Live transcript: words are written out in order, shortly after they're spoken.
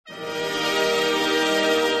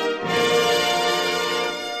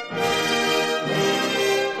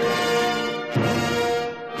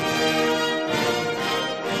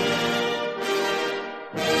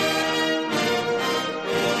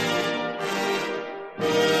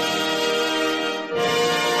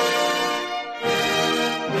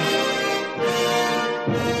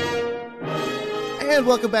And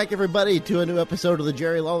welcome back, everybody, to a new episode of the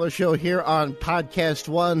Jerry Lawler Show here on Podcast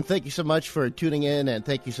One. Thank you so much for tuning in, and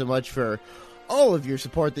thank you so much for all of your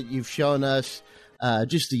support that you've shown us.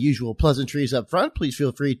 Just the usual pleasantries up front. Please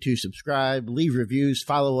feel free to subscribe, leave reviews,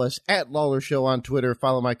 follow us at Lawler Show on Twitter,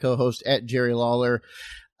 follow my co-host at Jerry Lawler.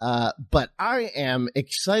 But I am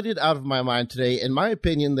excited out of my mind today. In my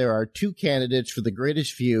opinion, there are two candidates for the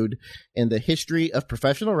greatest feud in the history of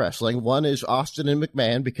professional wrestling. One is Austin and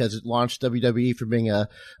McMahon, because it launched WWE from being a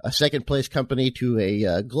second-place company to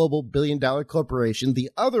a global billion-dollar corporation. The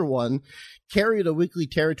other one carried a weekly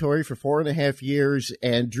territory for 4.5 years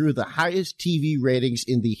and drew the highest TV ratings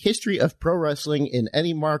in the history of pro wrestling in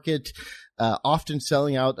any market, often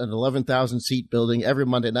selling out an 11,000-seat building every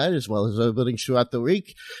Monday night, as well as other buildings throughout the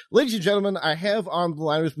week. Ladies and gentlemen, I have on the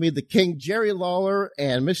line with me the King, Jerry Lawler,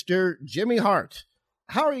 and Mr. Jimmy Hart.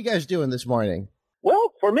 How are you guys doing this morning?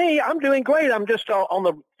 Well, for me, I'm doing great. I'm just on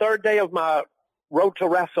the third day of my Road to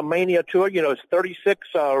WrestleMania tour. You know, it's 36,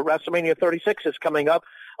 WrestleMania 36 is coming up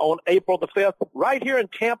on April the 5th, right here in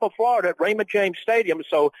Tampa, Florida, at Raymond James Stadium.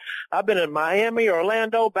 So I've been in Miami,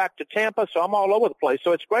 Orlando, back to Tampa, so I'm all over the place.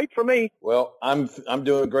 So it's great for me. Well, I'm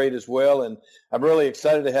doing great as well, and I'm really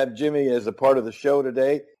excited to have Jimmy as a part of the show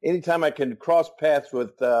today. Anytime I can cross paths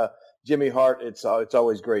with Jimmy Hart, it's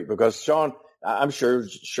always great, because Sean, I'm sure,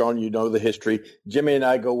 Sean, you know the history. Jimmy and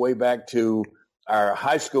I go way back to our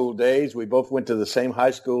high school days. We both went to the same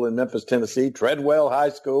high school in Memphis, Tennessee, Treadwell High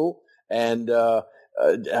School, and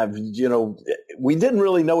you know, we didn't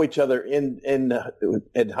really know each other in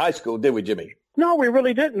high school, did we, Jimmy? No, we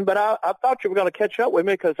really didn't, but I thought you were going to catch up with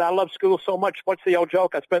me, because I love school so much. What's the old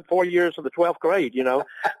joke? I spent 4 years in the 12th grade, you know.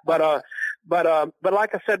 But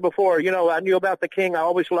like I said before, you know, I knew about the King. I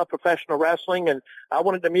always loved professional wrestling, and I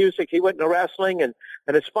wanted the music. He went into wrestling, and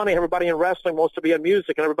it's funny, everybody in wrestling wants to be in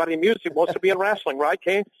music, and everybody in music wants to be in wrestling, right,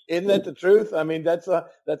 King? Isn't that the truth? I mean, that's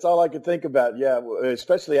all I could think about. Yeah,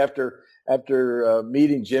 especially after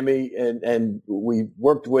meeting Jimmy, and we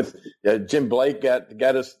worked with Jim Blake,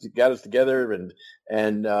 got us together,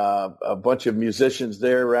 and a bunch of musicians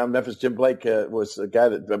there around Memphis. Jim Blake was a guy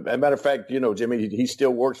that, as a matter of fact, you know, Jimmy, he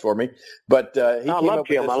still works for me. But I love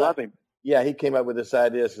Jim. I love him. Yeah, he came up with this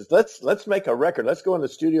idea. Says, let's make a record. Let's go in the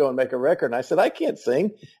studio and make a record. And I said, I can't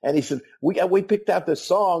sing. And he said, we picked out this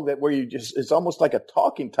song that where it's almost like a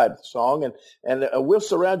talking type of song, and we'll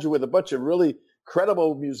surround you with a bunch of really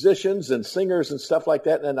credible musicians and singers and stuff like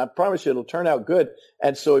that, and I promise you it'll turn out good.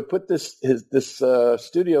 And so he put this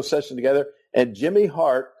studio session together, and Jimmy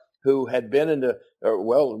Hart, who had been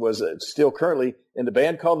was still currently in the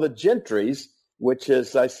band called the Gentrys, which,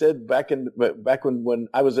 as I said, back when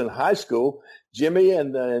I was in high school, Jimmy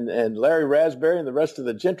and Larry Raspberry and the rest of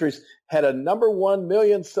the Gentrys had a #1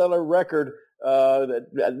 million-seller record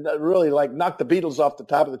that really like knocked the Beatles off the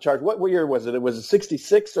top of the charts. What year was it? It was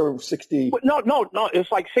 66 or 60? No.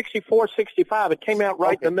 It's like 64, 65. It came out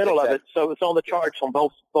right in the middle of it, so it's on the charts on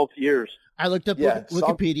both years. I looked up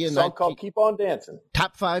Wikipedia. A song called "Keep On Dancing."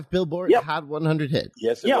 Top 5 Billboard Hot 100 hit.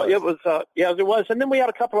 Yes, it was. It was. And then we had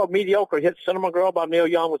a couple of mediocre hits. "Cinema Girl" by Neil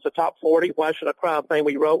Young was the top 40. "Why Should I Cry" thing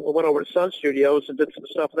we wrote. We went over to Sun Studios and did some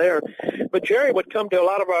stuff there. But Jerry would come to a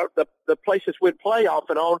lot of the places we'd play off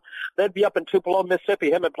and on. They'd be up in Tupelo, Mississippi,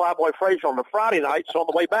 him and Playboy Frazier on the Friday night. So on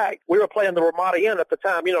the way back, we were playing the Ramada Inn at the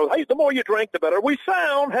time. You know, hey, the more you drink, the better we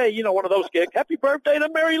sound. Hey, you know, one of those gigs. Happy birthday to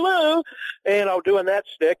Mary Lou. And I was doing that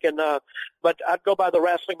stick. And but I'd go by the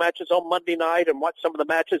wrestling matches on Monday night and watch some of the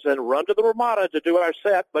matches and run to the Ramada to do our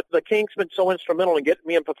set. But the King's been so instrumental in getting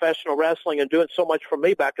me in professional wrestling and doing so much for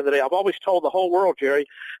me back in the day. I've always told the whole world, Jerry,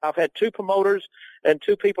 I've had 2 promoters and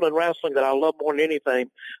 2 people in wrestling that I love more than anything.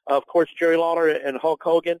 Of course, Jerry Lawler and Hulk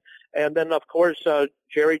Hogan. And then, of course,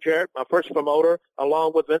 Jerry Jarrett, my first promoter,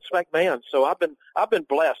 along with Vince McMahon. So I've been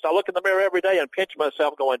blessed. I look in the mirror every day and pinch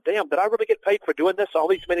myself going, damn, did I really get paid for doing this all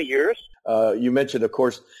these many years? You mentioned, of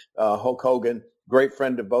course, Hulk Hogan, great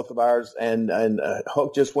friend of both of ours, and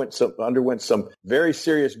Hulk just underwent some very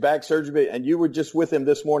serious back surgery, and you were just with him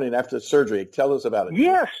this morning after the surgery. Tell us about it.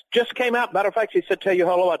 Yes, just came out. Matter of fact, he said, tell you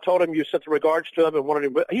hello. I told him you sent the regards to him and wanted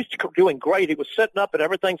him. He's doing great. He was sitting up and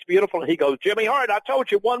everything's beautiful, and he goes, Jimmy Hart, I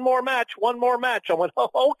told you one more match. I went, oh,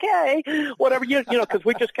 okay, whatever you know, because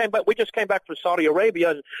we just came back from Saudi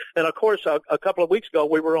Arabia, and of course, a couple of weeks ago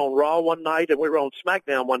we were on Raw one night and we were on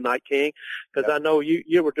SmackDown one night, King, because I know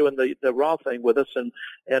you were doing the Raw thing with us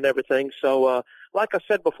and everything. So, like I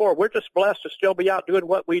said before, we're just blessed to still be out doing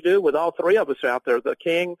what we do with all 3 of us out there, the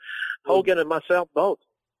King, Hogan, and myself both.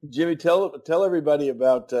 Jimmy, tell everybody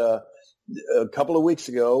about a couple of weeks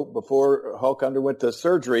ago before Hulk underwent the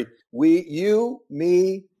surgery. You,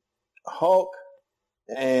 me, Hulk,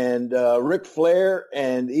 and Ric Flair,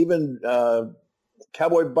 and even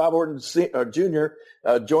Cowboy Bob Orton Jr.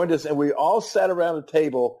 Joined us, and we all sat around a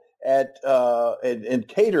table at in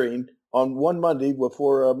catering on one Monday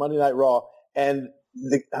before Monday Night Raw, and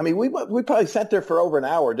we probably sat there for over an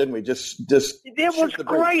hour, didn't we? Just it was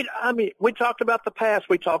great. I mean, we talked about the past,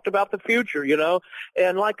 we talked about the future,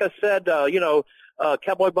 and like I said,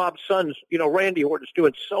 Cowboy Bob's son, Randy Orton's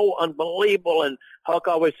doing so unbelievable, and Hulk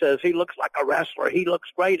always says he looks like a wrestler. He looks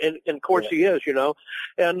great, and of course he is,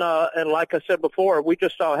 And like I said before, we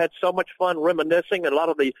just had so much fun reminiscing, and a lot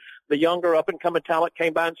of the younger up-and-coming talent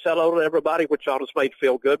came by and said hello to everybody, which all just made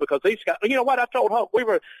feel good because these guys, you know what, I told Hulk, we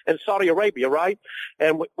were in Saudi Arabia, right?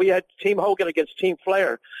 And we had Team Hogan against Team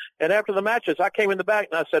Flair. And after the matches, I came in the back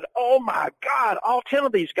and I said, oh, my God, all 10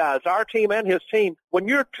 of these guys, our team and his team, when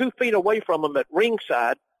you're 2 feet away from them at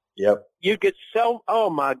ringside, yep, you get so, oh,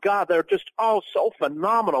 my God, they're just all so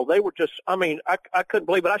phenomenal. They were just, I couldn't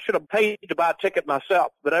believe it. I should have paid to buy a ticket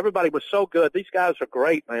myself, but everybody was so good. These guys are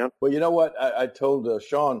great, man. Well, you know what? I told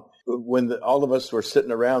Sean when all of us were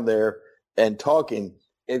sitting around there and talking,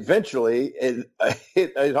 eventually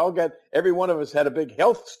it all got, every one of us had a big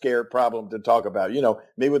health scare problem to talk about.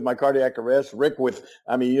 Me with my cardiac arrest, Rick with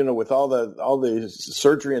all the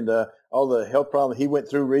surgery and all the health problems he went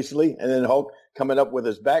through recently, and then Hulk coming up with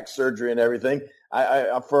his back surgery and everything.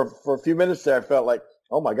 I for a few minutes there, I felt like,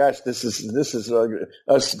 oh my gosh, this is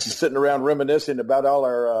us sitting around reminiscing about all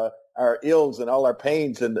our ills and all our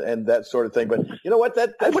pains and that sort of thing. But you know what?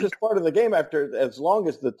 That's just part of the game. After as long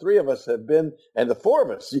as the three of us have been, and the four of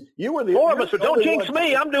us, you were the four of us. But don't jinx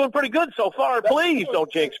me. I'm doing pretty good so far. Please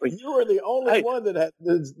don't jinx me. You were the only one that had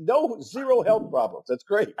zero health problems. That's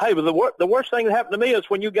great. Hey, but the worst thing that happened to me is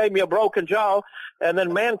when you gave me a broken jaw, and then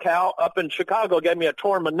Mancow up in Chicago gave me a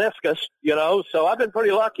torn meniscus. So I've been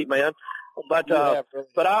pretty lucky, man. But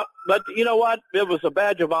you know what? It was a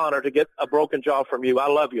badge of honor to get a broken jaw from you. I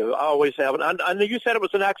love you. I always have. And I know you said it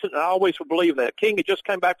was an accident. And I always would believe that. King had just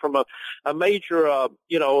come back from a major,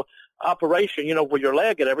 operation, with your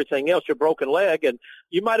leg and everything else, your broken leg, and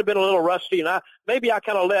you might have been a little rusty. And I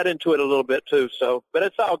kind of led into it a little bit too. So, but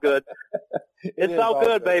it's all good. It's all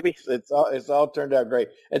good, baby. It's all turned out great.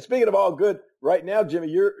 And speaking of all good, right now, Jimmy,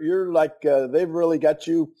 you're like they've really got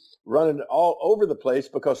you running all over the place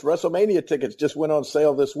because WrestleMania tickets just went on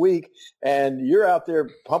sale this week, and you're out there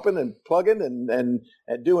pumping and plugging and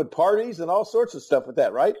doing parties and all sorts of stuff with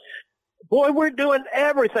that, right? Boy, we're doing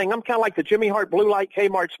everything. I'm kind of like the Jimmy Hart Blue Light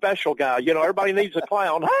Kmart special guy. Everybody needs a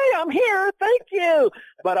clown. Hey, I'm here. Thank you.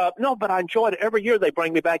 But I enjoyed it. Every year they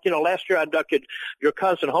bring me back. Last year I inducted your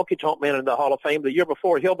cousin, Honky Tonk Man, in the Hall of Fame. The year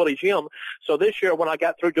before, Hillbilly Jim. So this year when I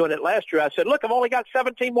got through doing it last year, I said, look, I've only got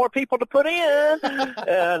 17 more people to put in.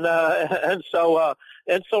 And so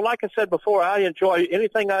like I said before, I enjoy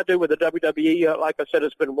anything I do with the WWE. Like I said,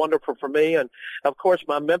 it's been wonderful for me. And, of course,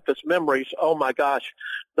 my Memphis memories, oh, my gosh,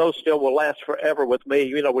 those still will last forever with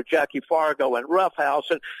me, with Jackie Fargo and Rough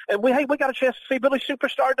House. And we got a chance to see Billy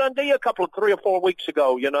Superstar Dundee 3 or 4 weeks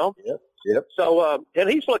ago, Yep. So, and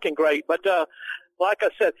he's looking great. But like I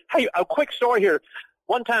said, hey, a quick story here.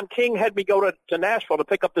 One time King had me go to Nashville to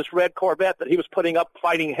pick up this red Corvette that he was putting up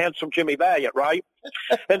fighting handsome Jimmy Valiant, right?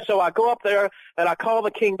 And so I go up there and I call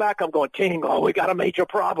the King back. I'm going, King, we got a major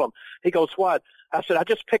problem. He goes, what? I said, I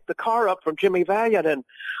just picked the car up from Jimmy Valiant and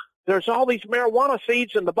there's all these marijuana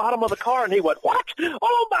seeds in the bottom of the car. And he went, what?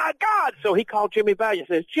 Oh, my God. So he called Jimmy Valiant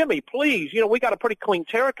and says, Jimmy, please, we got a pretty clean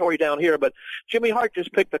territory down here. But Jimmy Hart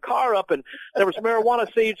just picked the car up, and there was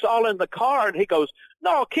marijuana seeds all in the car. And he goes,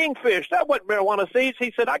 no, Kingfish, that wasn't marijuana seeds.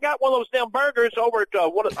 He said, I got one of those damn burgers over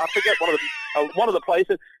at one of the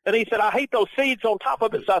places. And he said, I hate those seeds on top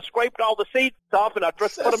of it. So I scraped all the seeds off, and I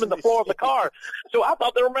just put them in the floor of the car. So I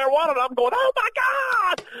thought they were marijuana, and I'm going, oh, my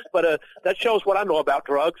God. But that shows what I know about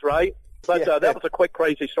drugs, right? But that was a quick,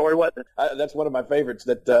 crazy story, wasn't it? That's one of my favorites,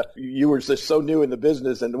 that you were just so new in the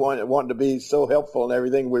business and wanting to be so helpful and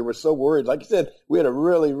everything. We were so worried. Like you said, we had a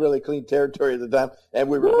really, really clean territory at the time, and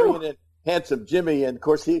we were bringing in handsome Jimmy. And, of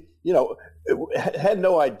course, he, had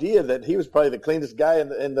no idea that he was probably the cleanest guy in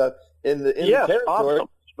the territory. Awesome.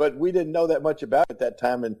 But we didn't know that much about it at that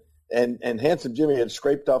time. And handsome Jimmy had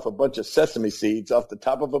scraped off a bunch of sesame seeds off the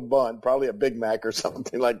top of a bun, probably a Big Mac or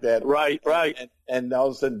something like that. Right. And all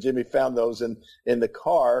of a sudden Jimmy found those in the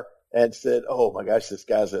car and said, oh, my gosh, this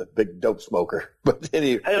guy's a big dope smoker. But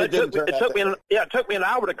anyway, it took me an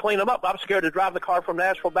hour to clean them up. I'm scared to drive the car from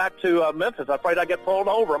Nashville back to Memphis. I'm afraid I get pulled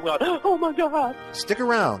over. I'm going, oh, my God. Stick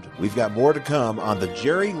around. We've got more to come on The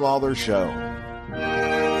Jerry Lawler Show.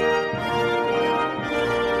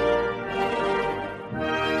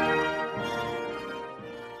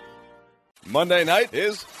 Monday night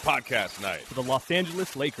is podcast night for the Los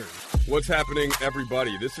Angeles Lakers. What's happening,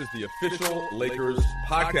 everybody? This is the official Lakers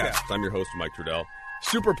podcast. I'm your host, Mike Trudell.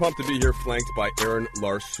 Super pumped to be here, flanked by Aaron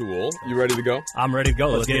Larsoul. You ready to go? I'm ready to go.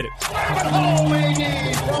 Let's get it.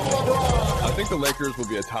 I think the Lakers will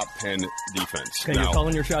be a top 10 defense. Okay, you're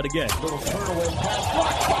calling your shot again. Little turnaround pass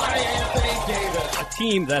blocked by Anthony Davis. A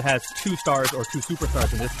team that has two stars, or two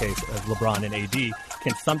superstars in this case, as LeBron and AD,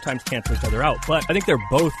 can sometimes cancel each other out. But I think they're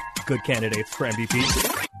both good candidates for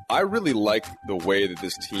MVP. I really like the way that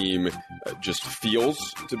this team just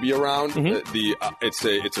feels to be around.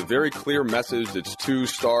 It's a very clear message. It's two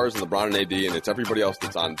stars, LeBron and AD, and it's everybody else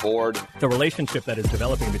that's on board. The relationship that is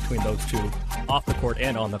developing between those two, off the court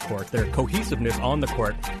and on the court, their cohesiveness on the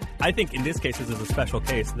court, I think in this case this is a special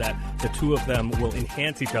case that the two of them will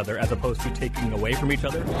enhance each other as opposed to taking away from each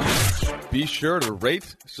other. Be sure to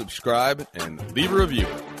rate, subscribe, and leave a review.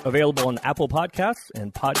 Available on Apple Podcasts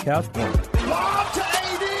and Podcast One.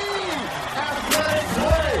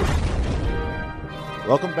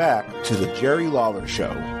 Welcome back to the Jerry Lawler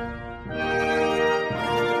Show.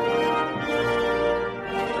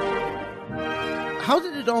 How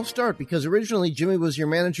did it all start? Because originally Jimmy was your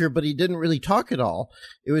manager, but he didn't really talk at all.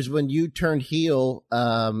 It was when you turned heel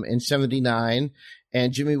in '79,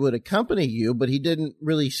 and Jimmy would accompany you, but he didn't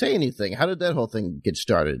really say anything. How did that whole thing get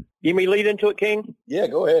started? You mean lead into it, King? Yeah,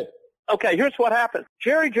 go ahead. Okay, here's what happened.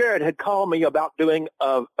 Jerry Jarrett had called me about doing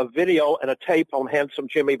a video and a tape on Handsome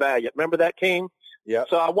Jimmy Valiant. Remember that, King? Yeah.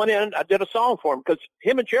 So I went in, I did a song for him because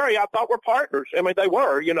him and Jerry, I thought, were partners. I mean, they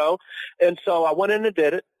were, you know. And so I went in and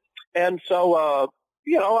did it. And so, I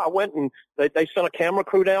went and they sent a camera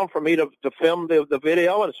crew down for me to film the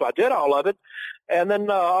video. And so I did all of it. And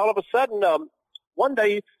then all of a sudden, one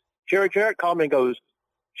day, Jerry Jarrett called me and goes,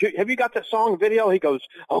 "Have you got that song video?" He goes,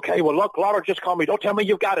 "Okay, well, look, Lawler just called me. Don't tell me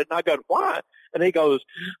you've got it." And I go, "Why?" And he goes,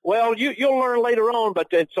 "Well, you'll learn later on."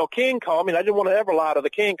 But and so King called me, and I didn't want to ever lie to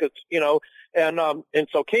the King because, and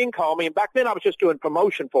so King called me, and back then I was just doing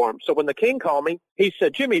promotion for him. So when the King called me, he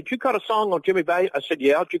said, "Jimmy, did you cut a song on Jimmy Valiant?" I said,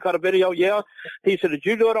 "Yeah." "Did you cut a video?" "Yeah." He said, "Did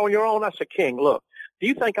you do it on your own?" I said, "King, look, do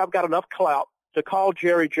you think I've got enough clout to call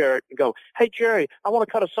Jerry Jarrett and go, 'Hey, Jerry, I want to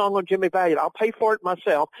cut a song on Jimmy Valiant. I'll pay for it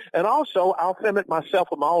myself, and also I'll film it myself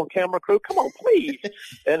with my own camera crew. Come on, please.'"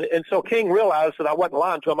 and so King realized that I wasn't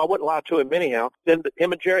lying to him. I wouldn't lie to him anyhow. Then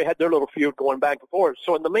him and Jerry had their little feud going back and forth.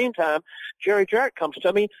 So in the meantime, Jerry Jarrett comes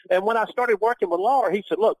to me, and when I started working with Lawler, he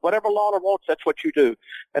said, "Look, whatever Lawler wants, that's what you do."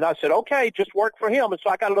 And I said, "Okay, just work for him." And so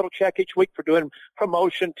I got a little check each week for doing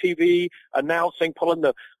promotion, TV, announcing, pulling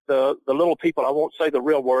the little people, I won't say the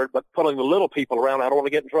real word, but pulling the little people around. I don't want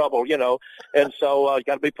to get in trouble, you know. And so you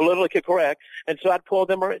got to be politically correct. And so I'd pull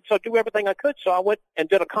them around, so do everything I could. So I went and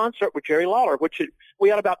did a concert with Jerry Lawler, we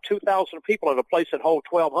had about 2,000 people in a place that hold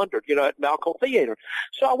 1,200, at Malco Theater.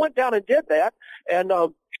 So I went down and did that. And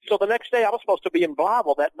so the next day I was supposed to be in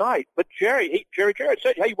Blytheville that night, but Jerry Jarrett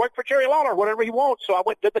said, "Hey, work for Jerry Lawler, whatever he wants." So I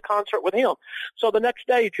went and did the concert with him. So the next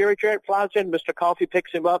day, Jerry Jarrett flies in, Mr. Coffee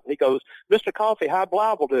picks him up, and he goes, "Mr. Coffee, how'd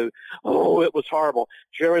Blytheville do?" Oh, it was horrible.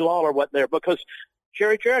 Jerry Lawler wasn't there because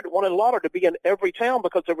Jerry Jarrett wanted Lawler to be in every town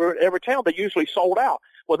because in every town they usually sold out.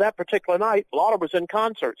 Well, that particular night, Lawler was in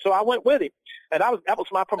concert, so I went with him. And that was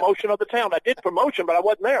my promotion of the town. I did promotion, but I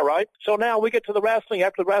wasn't there, right? So now we get to the wrestling.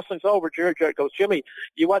 After the wrestling's over, Jerry Jarrett goes, "Jimmy,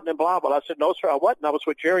 you wasn't in Blytheville." I said, "No, sir, I wasn't. I was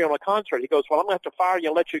with Jerry on a concert." He goes, "Well, I'm going to have to fire you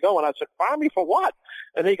and let you go." And I said, "Fire me for what?"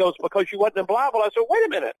 And he goes, "Because you wasn't in Blytheville." I said, "Wait a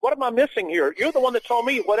minute. What am I missing here? You're the one that told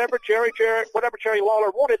me whatever Jerry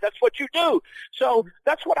Lawler wanted, that's what you do." So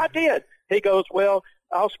that's what I did. He goes, "Well,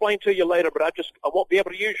 I'll explain to you later, but I won't be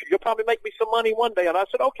able to use you. You'll probably make me some money one day." And I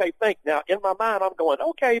said, "Okay, think." Now, in my mind, I'm going,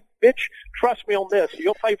 "Okay, bitch, trust me on this.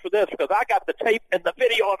 You'll pay for this because I got the tape and the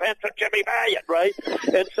video of Handsome Jimmy Valiant," right?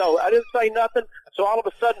 And so I didn't say nothing. So all of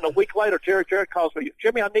a sudden, a week later, Jerry Jarrett calls me,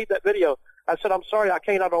 "Jimmy, I need that video." I said, "I'm sorry, I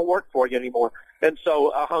can't. I don't work for you anymore." And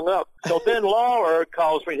so I hung up. So then Lawler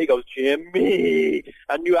calls me, and he goes, "Jimmy."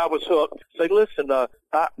 I knew I was hooked. Say, "Listen,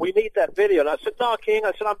 we need that video." And I said, "No, King."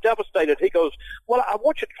 I said, "I'm devastated." He goes, "Well, I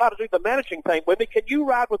want you to try to do the managing thing with me. Can you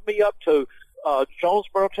ride with me up to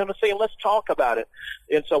Jonesboro, Tennessee, and let's talk about it?"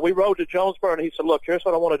 And so we rode to Jonesboro, and he said, "Look, here's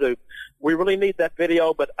what I want to do. We really need that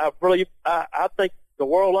video, but I think the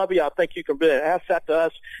world of you. I think you can be an asset to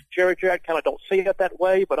us." Jerry Jarrett kind of don't see it that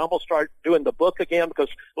way, but I'm going to start doing the book again because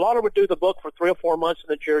Lawler would do the book for 3 or 4 months, and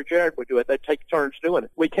then Jerry Jarrett would do it. They'd take turns doing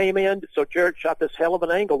it. We came in, so Jarrett shot this hell of an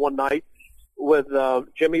angle one night, with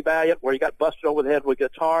Jimmy Valiant, where he got busted over the head with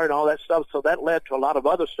guitar and all that stuff. So that led to a lot of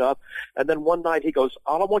other stuff. And then one night he goes,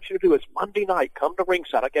 all I want you to do is Monday night, come to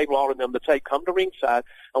ringside. I gave Lawler and them the tape, come to ringside.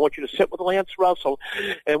 I want you to sit with Lance Russell.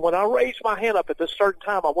 And when I raise my hand up at this certain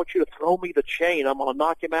time, I want you to throw me the chain. I'm going to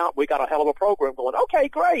knock him out. We got a hell of a program going. Okay,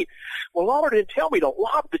 great. Well, Lawler didn't tell me to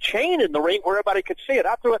lob the chain in the ring where everybody could see it.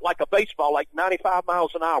 I threw it like a baseball, like 95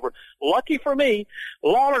 miles an hour. Lucky for me,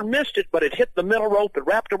 Lawler missed it, but it hit the middle rope and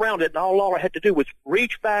wrapped around it, and all Lawler had to do was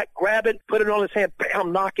reach back, grab it, put it on his hand,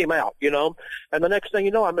 bam, knock him out, you know. And the next thing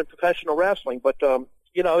you know, I'm in professional wrestling. But,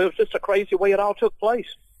 you know, it was just a crazy way it all took place.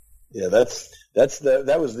 Yeah,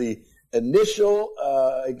 that was the initial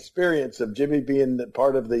experience of Jimmy being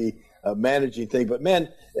part of the managing thing. But, man,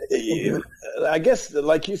 I guess,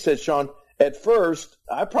 like you said, Sean, at first,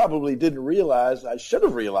 I probably didn't realize, I should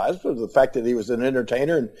have realized, was the fact that he was an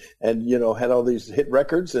entertainer and you know, had all these hit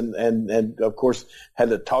records and of course, had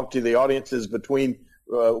to talk to the audiences between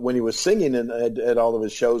when he was singing at all of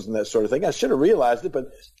his shows and that sort of thing. I should have realized it,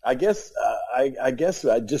 but I guess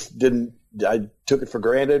I just didn't. I took it for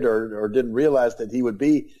granted or didn't realize that he would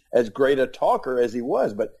be as great a talker as he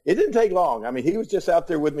was. But it didn't take long. I mean, he was just out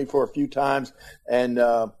there with me for a few times, and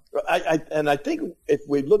I think if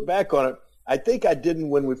we look back on it, I think I didn't,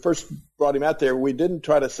 when we first brought him out there, we didn't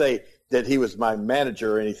try to say that he was my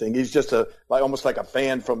manager or anything. He's just almost like a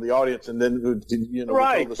fan from the audience, and then you know,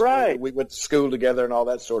 right. We went to school together and all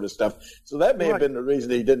that sort of stuff. So that may have been the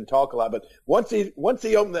reason he didn't talk a lot. But once he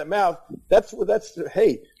opened that mouth, that's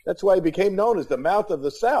why he became known as the mouth of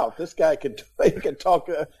the South. This guy could talk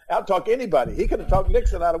out-talk anybody. He could have talked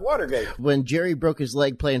Nixon out of Watergate. When Jerry broke his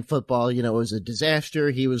leg playing football, you know, it was a disaster.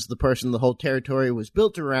 He was the person the whole territory was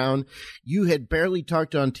built around. You had barely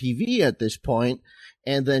talked on TV at this point.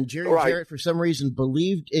 And then Jerry Jarrett, for some reason,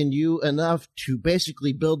 believed in you enough to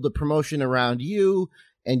basically build the promotion around you.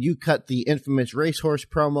 And you cut the infamous racehorse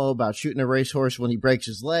promo about shooting a racehorse when he breaks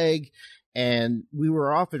his leg. And we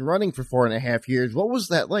were off and running for 4.5 years. What was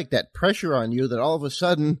that like, that pressure on you that all of a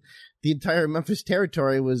sudden the entire Memphis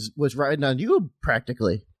territory was riding on you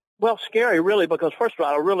practically? Well, scary, really, because first of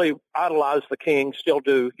all, I really idolize the King, still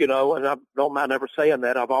do, you know, and I don't mind ever saying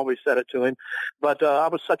that. I've always said it to him. But I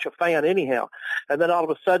was such a fan anyhow. And then all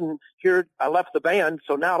of a sudden, here, I left the band,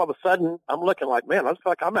 so now all of a sudden, I'm looking like, man, I feel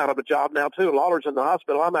like I'm out of a job now, too. Lawler's in the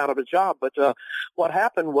hospital. I'm out of a job. But what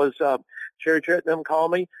happened was Jerry Jarrett and them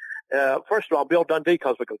called me. First of all, Bill Dundee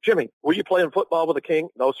calls me, goes, Jimmy, were you playing football with the King?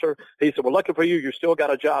 No, sir. He said, we're looking for you. You still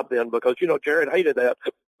got a job then, because, you know, Jarrett hated that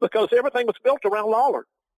because everything was built around Lawler.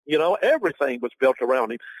 You know, everything was built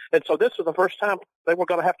around him. And so this was the first time they were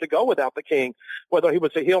going to have to go without the King, whether he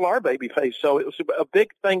was a heel or a babyface. So it was a big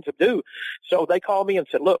thing to do. So they called me and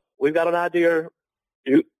said, look, we've got an idea.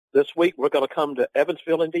 This week we're going to come to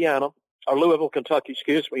Evansville, Indiana, or Louisville, Kentucky,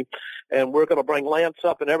 excuse me, and we're going to bring Lance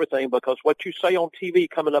up and everything, because what you say on TV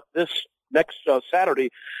coming up this next Saturday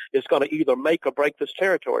is going to either make or break this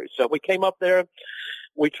territory. So we came up there.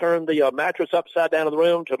 We turned the mattress upside down in the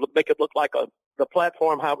room to make it look like the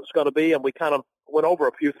platform, how it was going to be, and we kind of went over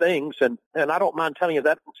a few things. And I don't mind telling you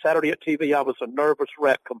that Saturday at TV, I was a nervous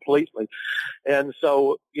wreck completely. And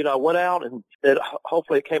so, you know, I went out and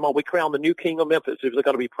hopefully it came on. We crowned the new King of Memphis. It was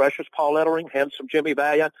going to be Precious Paul Ellering, Handsome Jimmy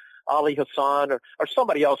Valiant, Ali Hassan, or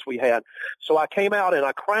somebody else we had. So I came out and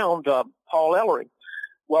I crowned Paul Ellering.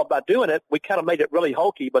 Well, by doing it, we kind of made it really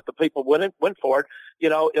hokey, but the people went for it. You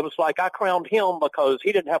know, it was like I crowned him because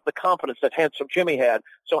he didn't have the confidence that Handsome Jimmy had.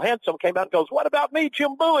 So Handsome came out and goes, what about me,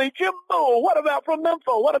 Jim Bowie? Jim Bowie, what about from Memphis?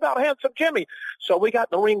 What about Handsome Jimmy? So we got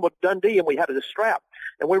in the ring with Dundee, and we had a strap,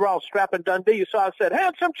 and we were all strapping Dundee. So I said,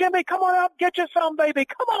 Handsome Jimmy, come on out, get you some, baby.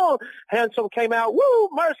 Come on. Handsome came out, woo,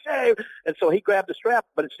 mercy. And so he grabbed the strap,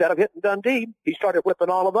 but instead of hitting Dundee, he started whipping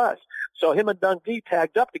all of us. So him and Dundee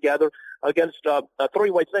tagged up together against a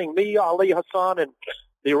three-way thing, me, Ali Hassan, and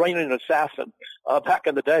the Iranian assassin back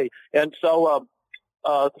in the day. And so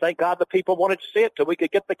thank God the people wanted to see it so we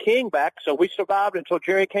could get the King back. So we survived until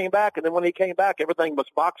Jerry came back, and then when he came back, everything was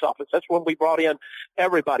box office. That's when we brought in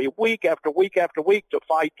everybody week after week after week to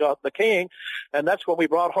fight the King, and that's when we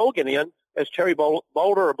brought Hogan in as Terry Boulder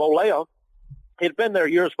or Bolea. He'd been there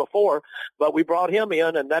years before, but we brought him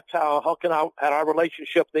in, and that's how Hulk and I had our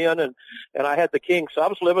relationship then, and I had the King. So I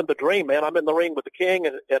was living the dream, man. I'm in the ring with the King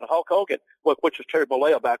and Hulk Hogan, which was Terry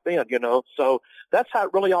Bollea back then, you know. So that's how it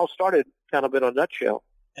really all started, kind of in a nutshell.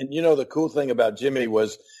 And, you know, the cool thing about Jimmy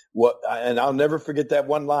was and I'll never forget that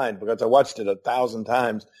one line because I watched it 1,000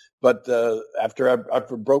 times. But after I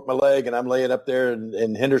broke my leg and I'm laying up there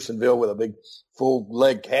in Hendersonville with a big full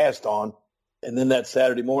leg cast on, and then that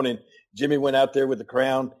Saturday morning, Jimmy went out there with the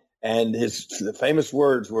crown, and the famous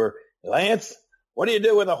words were, Lance, what do you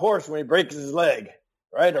do with a horse when he breaks his leg?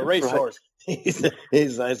 Right, a racehorse. He's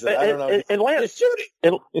nice. I don't know. And Lance, just shoot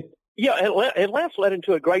it. Yeah, and Lance led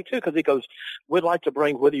into it great, too, because he goes, we'd like to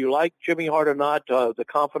bring, whether you like Jimmy Hart or not, the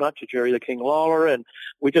confidant to Jerry the King Lawler, and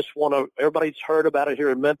we just want to, everybody's heard about it here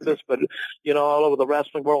in Memphis, but, all over the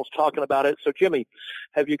wrestling world's talking about it. So, Jimmy,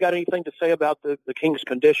 have you got anything to say about the King's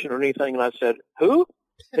condition or anything? And I said, who?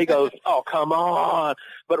 He goes, oh, come on.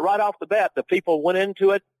 But right off the bat, the people went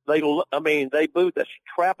into it. They booed the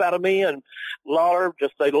crap out of me and Lawler.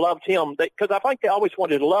 They loved him because I think they always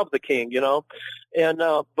wanted to love the King, and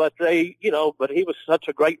but he was such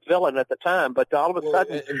a great villain at the time. But all of a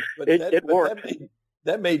sudden, it worked.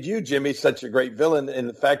 That made you, Jimmy, such a great villain in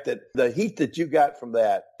the fact that the heat that you got from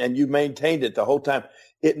that, and you maintained it the whole time.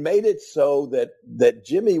 It made it so that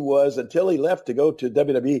Jimmy was, until he left to go to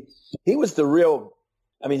WWE, he was the real.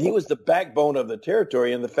 He was the backbone of the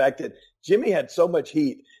territory, and the fact that Jimmy had so much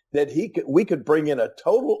heat that we could bring in a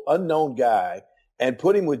total unknown guy and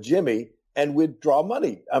put him with Jimmy, and we'd draw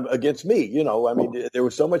money against me. There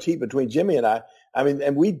was so much heat between Jimmy and I.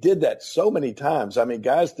 And we did that so many times.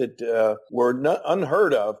 Guys that were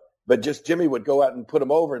unheard of, but just Jimmy would go out and put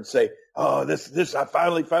them over and say, "Oh, this! I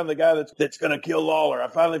finally found the guy that's going to kill Lawler. I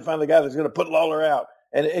finally found the guy that's going to put Lawler out."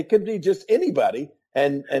 And it could be just anybody.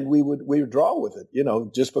 And we would draw with it,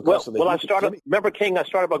 just because of the. Well, I started. Remember, King? I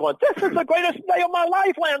started by going, "This is the greatest day of my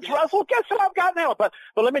life, Lance Russell. Guess what I've got now?" But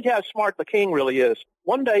let me tell you how smart the King really is.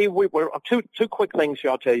 One day we were two quick things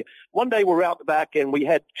here, I'll tell you. One day we were out the back and we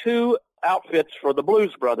had two outfits for the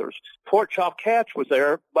Blues Brothers. Pork Chop Catch was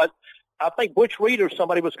there, but I think Butch Reed or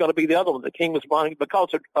somebody was going to be the other one. The King was buying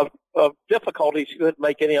because of difficulties. He couldn't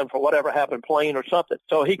make it in for whatever happened, plane or something.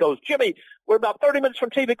 So he goes, "Jimmy, we're about 30 minutes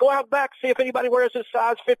from TV. Go out back, see if anybody wears his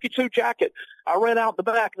size 52 jacket." I ran out the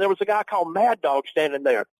back, and there was a guy called Mad Dog standing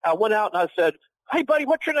there. I went out, and I said, "Hey, buddy,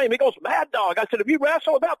 what's your name?" He goes, "Mad Dog." I said, "Have you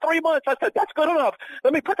wrestled about 3 months?" I said, "That's good enough.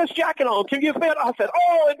 Let me put this jacket on. Can you fit?" I said,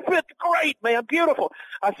 "Oh, it fits great, man. Beautiful."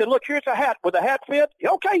 I said, "Look, here's a hat. Would the hat fit?"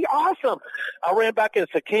 "Okay, awesome." I ran back and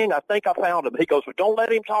said, "King, I think I found him." He goes, "Well, don't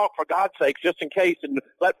let him talk, for God's sakes, just in case, and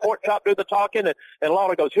let Pork Chop do the talking." And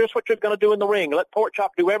Lawler goes, "Here's what you're going to do in the ring. Let Pork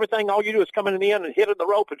Chop do everything. All you do is come in the end and hit in the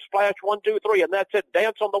rope and splash 1, 2, 3, and that's it.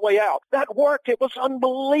 Dance on the way out." That worked. It was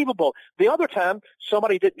unbelievable. The other time,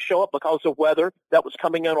 somebody didn't show up because of weather that was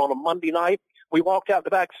coming in on a Monday night. We walked out the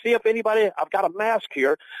back, see if anybody, I've got a mask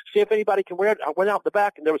here, see if anybody can wear it. I went out the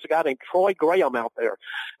back, and there was a guy named Troy Graham out there.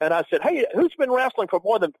 And I said, "Hey, who's been wrestling for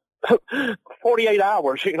more than 48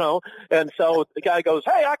 hours, And so the guy goes,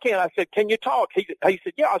 "Hey, I can't." I said, "Can you talk?" He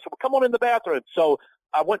said, "Yeah." I said, "Well, come on in the bathroom." So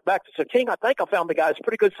I went back to say, "King, I think I found the guy. It's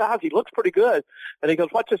pretty good size. He looks pretty good." And he goes,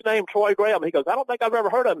 "What's his name?" "Troy Graham." He goes, "I don't think I've ever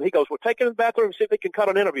heard of him." He goes, "Well, take him in the bathroom and see if he can cut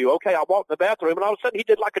an interview." Okay, I walked in the bathroom, and all of a sudden he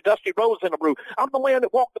did like a Dusty Rose interview. "I'm the man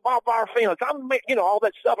that walked the barbed wire fence. I'm, all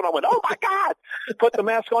that stuff." And I went, "Oh, my God." Put the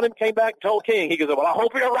mask on him, came back and told King. He goes, "Well, I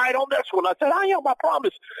hope you're right on this one." I said, "I am, I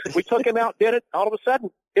promise." We took him out, did it. All of a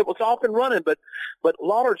sudden, it was off and running. But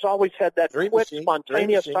Lawler's always had that quick,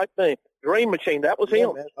 spontaneous type thing. Dream Machine, that was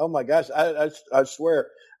him. Man. Oh, my gosh. I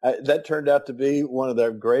swear. That turned out to be one of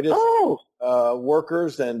their greatest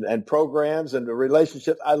workers and programs and the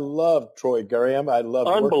relationships. I love Troy Graham. I love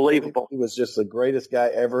unbelievable. He was just the greatest guy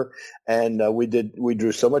ever, and we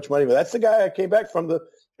drew so much money. But that's the guy I came back from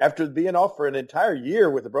after being off for an entire year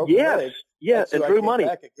with a broken leg. Yes, and drew money.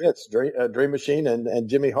 Back against Dream Machine and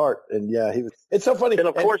Jimmy Hart, and he was. It's so funny. And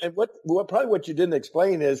of course, and what you didn't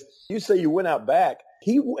explain is you say you went out back.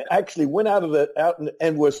 He actually went out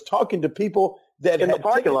and was talking to people that in had the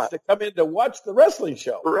parking tickets lot to come in to watch the wrestling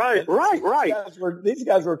show. Right. These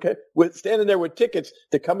guys were standing there with tickets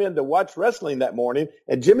to come in to watch wrestling that morning,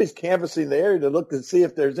 and Jimmy's canvassing the area to look to see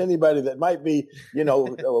if there's anybody that might be, or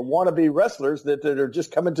wannabe wrestlers that are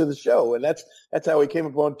just coming to the show. And that's how he came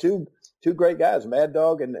upon two great guys, Mad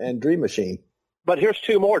Dog and Dream Machine. But here's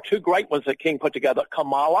two great ones that King put together: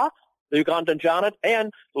 Kamala, the Ugandan Giant,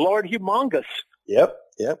 and Lord Humongous. Yep.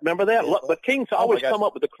 Remember that? Yeah. But King's always come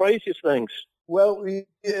up with the craziest things. Well, you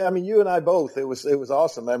and I both. It was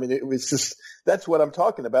awesome. It was just, that's what I'm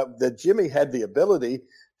talking about. That Jimmy had the ability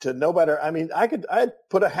to know better. I'd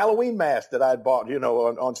put a Halloween mask that I'd bought,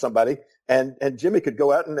 on somebody, and Jimmy could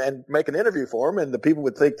go out and make an interview for him, and the people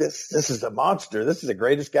would think this is a monster. This is the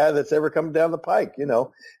greatest guy that's ever come down the pike,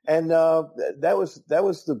 And that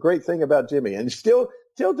was the great thing about Jimmy, and still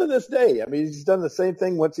to this day. He's done the same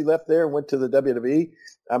thing once he left there and went to the WWE.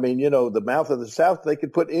 The mouth of the South, they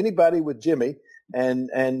could put anybody with Jimmy,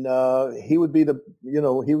 and he would be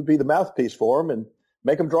the mouthpiece for him and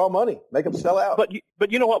make them draw money, make them sell out.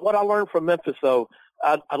 But you know what I learned from Memphis though,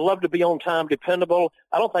 I love to be on time, dependable.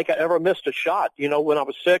 I don't think I ever missed a shot, when I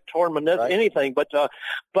was sick, torn my meniscus, anything. But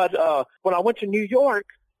when I went to New York,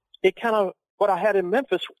 it kind of, what I had in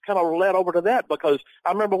Memphis kind of led over to that, because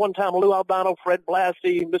I remember one time Lou Albano, Fred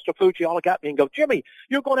Blassie, Mr. Fuji all got me and go, Jimmy,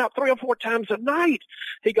 you're going out 3 or 4 times a night.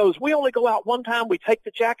 He goes, we only go out one time. We take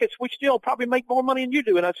the jackets. We still probably make more money than you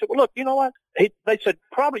do. And I said, well, look, you know what? They said,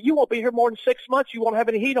 probably you won't be here more than 6 months. You won't have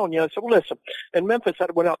any heat on you. I said, well, listen, in Memphis, I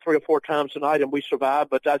went out 3 or 4 times a night and we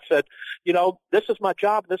survived. But I said, this is my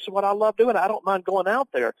job. This is what I love doing. I don't mind going out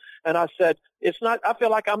there. And I said, it's not, I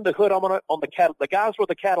feel like I'm the hood on the Cadillac. The guys with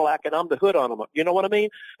the Cadillac and I'm the hood on them. You know what I mean?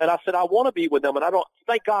 And I said, I want to be with them. And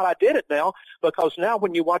thank God I did it now, because now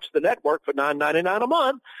when you watch the network for $9.99 a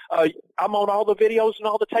month, I'm on all the videos and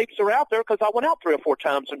all the tapes are out there because I went out 3 or 4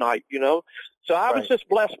 times a night, So I was just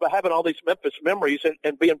blessed by having all these Memphis memories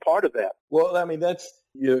and being part of that. Well, I mean, that's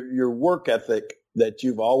your work ethic that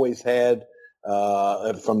you've always had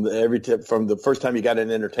from the first time you got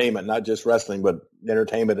in entertainment, not just wrestling, but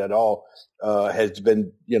entertainment at all, has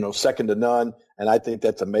been, second to none. And I think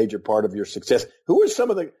that's a major part of your success. Who are some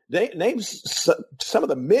of the names, some of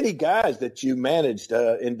the many guys that you managed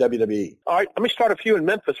in WWE? All right, let me start a few in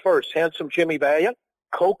Memphis first. Handsome Jimmy Valiant,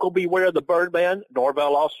 Coco Beware, the Birdman,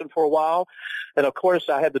 Norvell Austin for a while. And, of course,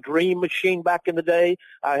 I had the Dream Machine back in the day.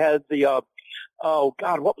 I had the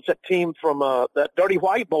what was that team from the Dirty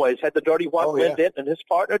White Boys? Had the Dirty White Lynn Denton and his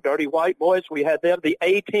partner, Dirty White Boys. We had them. The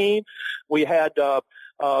A-Team. We had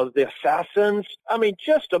the Assassins. I mean,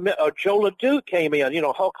 just Joe LeDuc came in.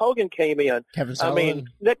 Hulk Hogan came in. Kevin Sullivan.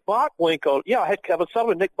 Nick Bockwinkel. Yeah, I had Kevin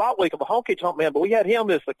Sullivan, Nick Bockwinkel, the honky tonk man, but we had him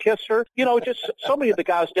as the kisser. Just so many of the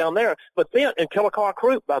guys down there. But then, and Killer Carl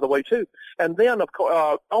Croup, by the way, too. And then, of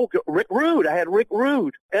course, Rick Rude. I had Rick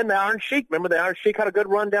Rude and the Iron Sheik. Remember the Iron Sheik had a good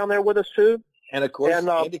run down there with us, too? And, of course,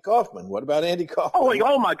 Andy Kaufman. What about Andy Kaufman?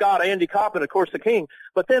 Oh, my God, Andy Kaufman, of course, the king.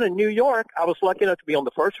 But then in New York, I was lucky enough to be on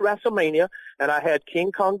the first WrestleMania, and I had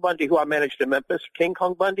King Kong Bundy, who I managed in Memphis, King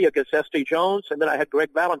Kong Bundy against S.D. Jones, and then I had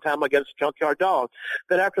Greg Valentine against Junkyard Dog.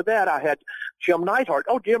 Then after that, I had Jim Neidhart.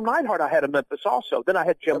 Oh, Jim Neidhart I had in Memphis also. Then I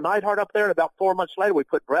had Jim Neidhart up there, and about 4 months later, we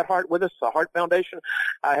put Bret Hart with us, the Hart Foundation.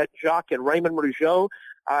 I had Jacques and Raymond Rougeau.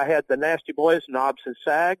 I had the Nasty Boys, Knobs and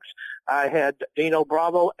Sags. I had Dino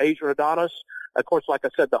Bravo, Asia Adonis. Of course, like I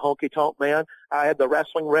said, the Honky Tonk Man. I had the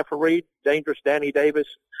wrestling referee, Dangerous Danny Davis,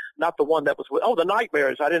 not the one that was with, the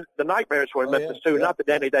Nightmares. The Nightmares were in Memphis too, not the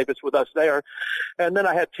Danny Davis with us there. And then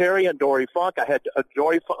I had Terry and Dory Funk. I had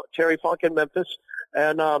Terry Funk in Memphis,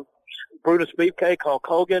 and Brutus Beefcake, Hulk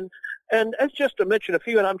Hogan. And it's just to mention a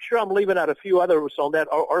few, and I'm sure I'm leaving out a few others on that,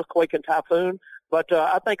 Earthquake and Typhoon. But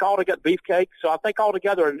I think altogether, Beefcake. So I think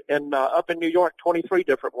altogether up in New York, 23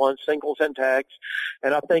 different ones, singles and tags.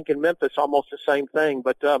 And I think in Memphis, almost the same thing.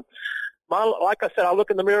 But like I said, I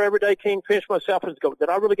look in the mirror every day, King, pinch myself and go, did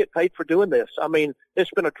I really get paid for doing this? I mean,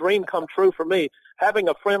 it's been a dream come true for me. Having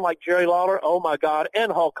a friend like Jerry Lawler, oh, my God,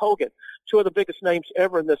 and Hulk Hogan, 2 of the biggest names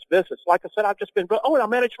ever in this business. Like I said, I've just been – and I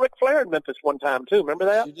managed Ric Flair in Memphis one time too. Remember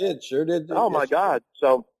that? You did, sure did. Oh, my God.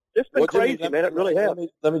 So – it's been crazy, man. It really has.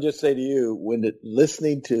 Let me just say to you,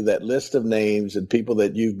 listening to that list of names and people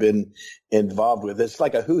that you've been involved with, it's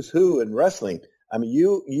like a who's who in wrestling. I mean,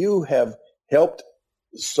 you have helped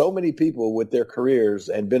so many people with their careers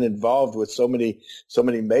and been involved with so many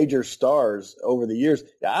major stars over the years.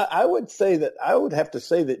 I would have to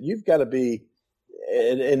say that you've got to be,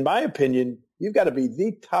 in my opinion, you've got to be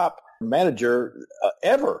the top manager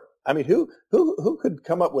ever. I mean, who could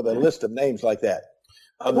come up with a list of names like that?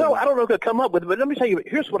 Well, I don't know who could come up with it, but let me tell you,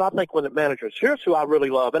 here's what I think when it managers. Here's who I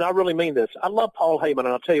really love, and I really mean this. I love Paul Heyman, and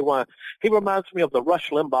I'll tell you why. He reminds me of the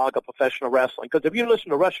Rush Limbaugh of professional wrestling. Because if you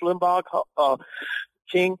listen to Rush Limbaugh,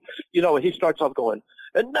 King, he starts off going,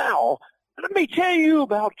 and now, let me tell you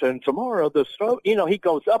about tomorrow the show. He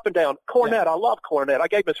goes up and down. Cornette, I love Cornette. I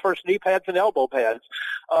gave him his first knee pads and elbow pads.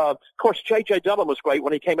 Of course, J.J. Dillon was great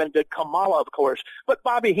when he came in and did Kamala, of course. But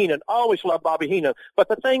Bobby Heenan, always loved Bobby Heenan. But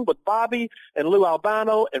the thing with Bobby and Lou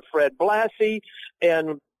Albano and Fred Blassie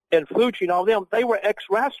and Fuji and all them, they were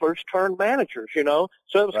ex-wrestlers turned managers, So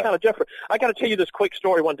it was kind of different. I got to tell you this quick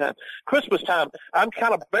story one time. Christmas time, I'm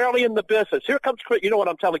kind of barely in the business. Here comes, you know what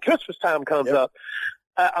I'm telling you, Christmas time comes up.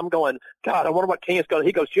 I'm going, God, I wonder what King is going to.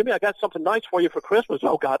 He goes, Jimmy, I got something nice for you for Christmas.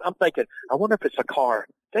 Oh, God, I'm thinking, I wonder if it's a car.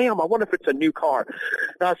 damn, I wonder if it's a new car.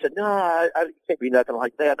 And I said, no, it can't be nothing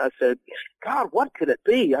like that. And I said, God, what could it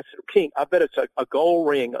be? I said, King, I bet it's a gold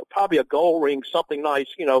ring, probably a gold ring, something nice,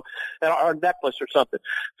 or a necklace or something.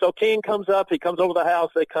 So King comes up, he comes over the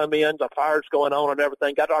house, they come in, the fire's going on and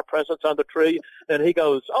everything, got our presents on the tree, and he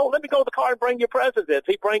goes, oh, let me go to the car and bring your presents in.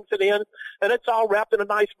 He brings it in, and it's all wrapped in a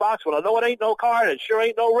nice box. Well, I know it ain't no car, and it sure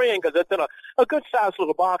ain't no ring, because it's in a good-sized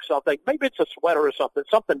little box, I think. Maybe it's a sweater or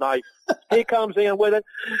something nice. He comes in with it.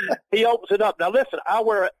 He opens it up. Now, listen, I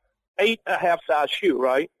wear an 8.5 size shoe,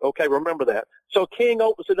 right? Okay, remember that. So King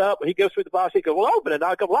opens it up, and he goes through the box. He goes, well, open it. And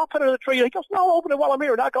I go, well, I'll put it in the tree. He goes, no, open it while I'm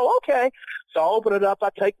here. And I go, okay. So I open it up. I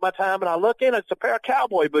take my time, and I look in. It's a pair of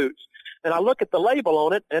cowboy boots. And I look at the label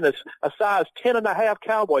on it, and it's a size 10.5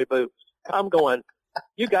 cowboy boots. I'm going,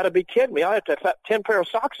 you got to be kidding me. I have to have 10 pair of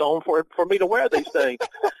socks on for me to wear these things.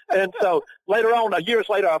 And so later on, years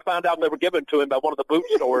later, I found out they were given to him by one of the boot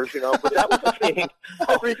stores, but that was the King.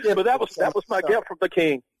 But that was my gift from the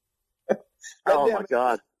King. Oh, my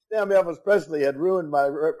God. Damn, Elvis Presley had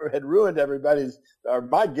ruined everybody's or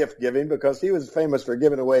my gift giving, because he was famous for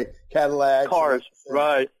giving away Cadillacs, cars,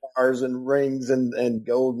 right, cars and rings and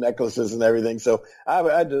gold necklaces and everything. So I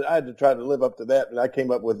had to try to live up to that, and I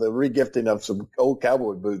came up with a regifting of some old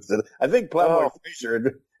cowboy boots. And I think Plowboy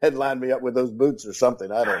Frazier had lined me up with those boots or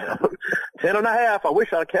something. I don't know. 10.5. I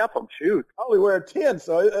wish I'd kept them. Shoot, I only wear 10,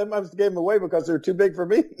 so I must have gave them away because they were too big for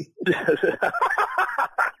me.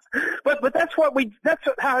 But that's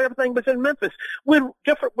how everything was in Memphis.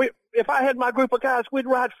 If I had my group of guys, we'd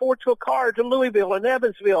ride forward to a car to Louisville and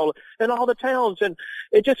Evansville and all the towns, and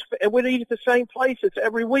we'd eat at the same places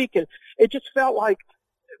every week, and it just felt like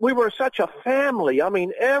we were such a family. I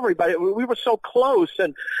mean, everybody, we were so close,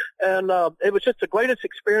 and it was just the greatest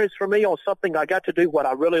experience for me on something I got to do what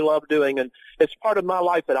I really love doing, and it's part of my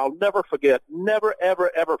life that I'll never forget, never, ever,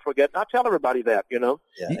 ever forget. And I tell everybody that, Yeah,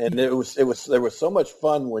 and there was so much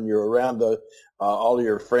fun when you're around all of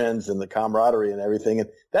your friends and the camaraderie and everything, and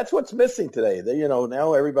that's what's missing today.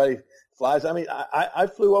 Now everybody flies. I mean, I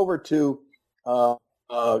flew over to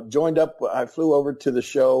joined up. I flew over to the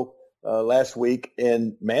show last week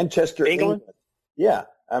in Manchester, England. Yeah.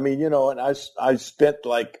 I mean, and I spent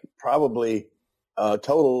like probably a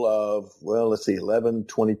total of, 11,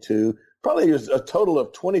 22, probably a total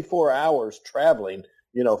of 24 hours traveling,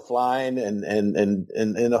 flying and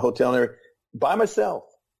in a hotel area by myself,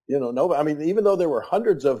 I mean, even though there were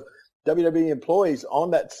hundreds of WWE employees on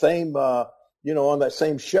that same, on that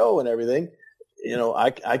same show and everything,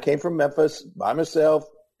 I came from Memphis by myself.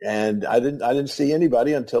 And I didn't see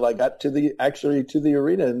anybody until I got to the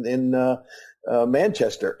arena in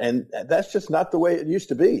Manchester. And that's just not the way it used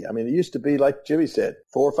to be. I mean, it used to be, like Jimmy said,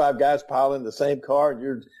 4 or 5 guys piling in the same car, and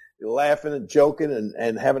you're laughing and joking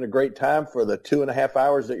and having a great time for the 2.5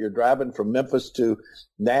 hours that you're driving from Memphis to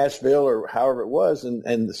Nashville or however it was.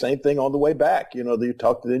 And the same thing on the way back. You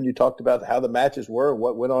talked about how the matches were,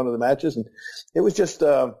 what went on in the matches. And it was just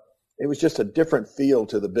a different feel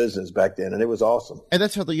to the business back then, and it was awesome. And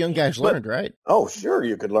that's how the young guys learned, right? Oh, sure,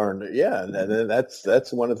 you could learn. Yeah, and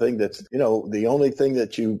that's one of the things that's, the only thing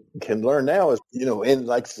that you can learn now is, in,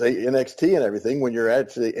 like, say, NXT and everything, when you're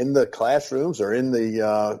actually in the classrooms or in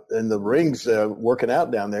the rings working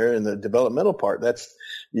out down there in the developmental part.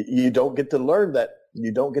 You don't get to learn that.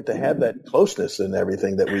 You don't get to have that closeness and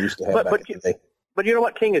everything that we used to have back in the day. But you know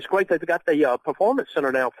what, King? It's great they've got the Performance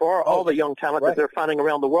Center now for all the young talent that they're finding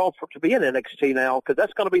around the world to be in NXT now, because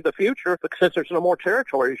that's going to be the future, since there's no more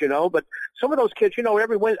territories, But some of those kids,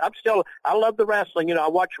 every Wednesday, I love the wrestling. I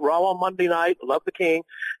watch Raw on Monday night, love the King,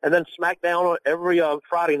 and then SmackDown every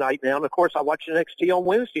Friday night now. And, of course, I watch NXT on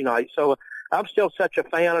Wednesday night. So I'm still such a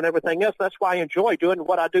fan and everything else. That's why I enjoy doing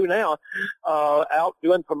what I do now, out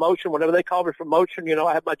doing promotion, whatever they call it, promotion.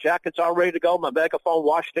 I have my jackets all ready to go, my megaphone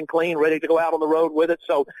washed and clean, ready to go out on the road with it.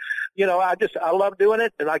 So, I love doing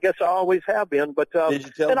it, and I guess I always have been. But did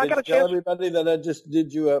you tell everybody that I just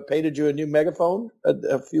painted you a new megaphone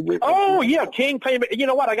a few weeks? Oh yeah, King paid me. You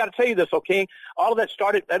know what? I got to tell you this, King. All of that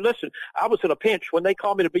started. And listen, I was in a pinch when they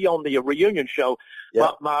called me to be on the reunion show.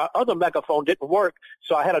 Yeah. My other megaphone didn't work,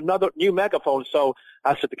 so I had another new megaphone. So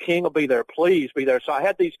I said, the King will be there. Please be there. So I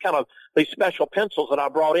had these special pencils that I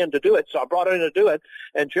brought in to do it. So I brought it in to do it,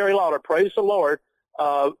 and Jerry Lawler, praise the Lord,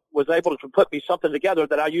 was able to put me something together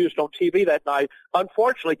that I used on TV that night.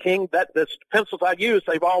 Unfortunately, King, the pencils I used,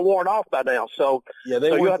 they've all worn off by now. So, you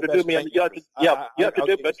have to do me.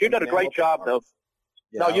 But you did a great job, though.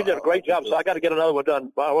 No, you did a great job, so I got to get another one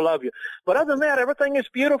done. I love you. But other than that, everything is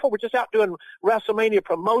beautiful. We're just out doing WrestleMania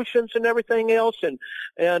promotions and everything else.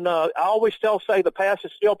 And I always say the past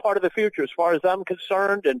is still part of the future as far as I'm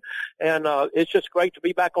concerned. And it's just great to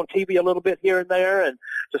be back on TV a little bit here and there and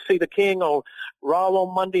to see the King on Raw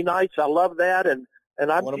on Monday nights. I love that. And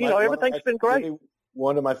everything's been great.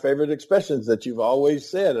 One of my favorite expressions that you've always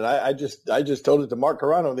said, and I just told it to Mark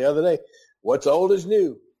Carano the other day, what's old is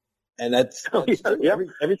new. And that's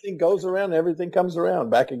everything goes around, everything comes around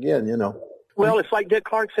back again, Well, it's like Dick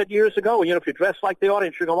Clark said years ago, if you dress like the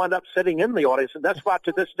audience, you're going to wind up sitting in the audience. And that's why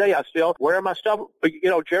to this day I still wear my stuff. But,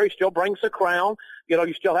 Jerry still brings the crown.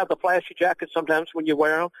 You still have the flashy jackets sometimes when you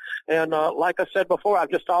wear them. And like I said before, I've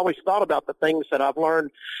just always thought about the things that I've learned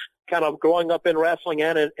kind of growing up in wrestling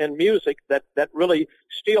and in music that really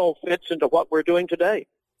still fits into what we're doing today.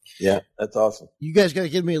 Yeah, that's awesome. You guys got to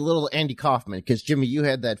give me a little Andy Kaufman, because, Jimmy, you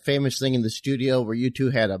had that famous thing in the studio where you two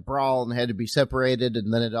had a brawl and had to be separated,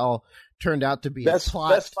 and then it all turned out to be a plot.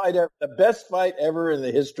 The best fight ever in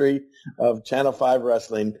the history of Channel 5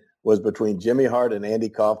 wrestling was between Jimmy Hart and Andy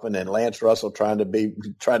Kaufman and Lance Russell trying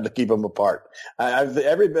to keep them apart.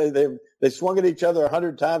 Everybody they swung at each other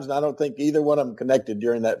 100 times, and I don't think either one of them connected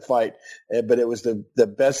during that fight. But it was the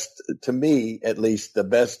best, to me at least, the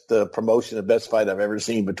best promotion, the best fight I've ever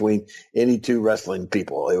seen between any two wrestling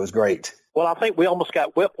people. It was great. Well, I think we almost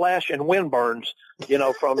got whiplash and wind burns,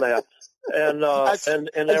 from that.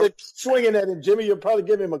 And swinging at him, Jimmy, you'll probably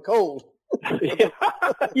give him a cold.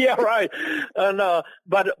 Yeah, right. And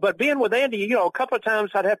but being with Andy, a couple of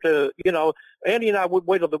times I'd have to, Andy and I would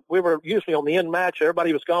wait till we were usually on the end match.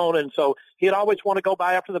 Everybody was gone, and so he'd always want to go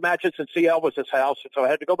by after the matches and see Elvis's house. And so I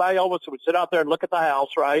had to go by Elvis, and we'd sit out there and look at the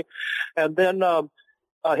house, right? And then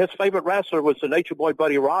his favorite wrestler was the Nature Boy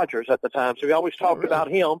Buddy Rogers at the time, so we always talked about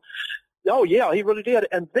him. Oh yeah, he really did.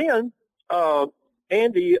 And then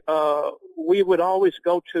Andy, we would always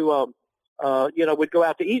go to. We'd go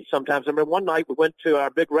out to eat sometimes. I remember one night we went to our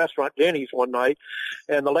big restaurant, Denny's, one night,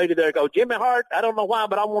 and the lady there goes, Jimmy Hart, I don't know why,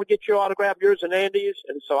 but I want to get your autograph, yours and Andy's.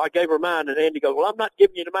 And so I gave her mine, and Andy goes, well, I'm not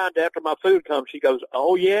giving you mine after my food comes. She goes,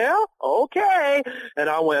 oh, yeah? Okay. And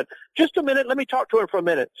I went, just a minute, let me talk to her for a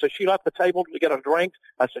minute. So she left the table to get a drink.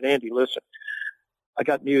 I said, Andy, listen, I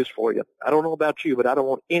got news for you. I don't know about you, but I don't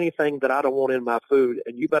want anything that I don't want in my food,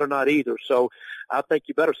 and you better not either. So I think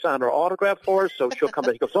you better sign her autograph for her so she'll come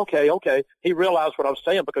back. He goes, okay. He realized what I was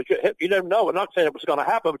saying because you never know. I'm not saying it was going to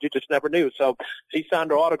happen, but you just never knew. So he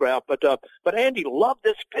signed her autograph. But Andy loved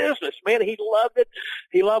this business, man. He loved it.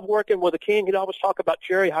 He loved working with the King. He'd always talk about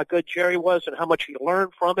Jerry, how good Jerry was and how much he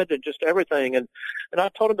learned from it and just everything. And I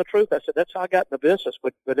told him the truth. I said, that's how I got in the business.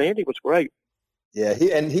 But Andy was great. Yeah,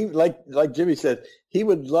 he like Jimmy said, he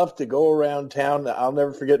would love to go around town. I'll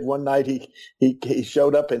never forget one night he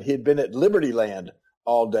showed up and he'd been at Liberty Land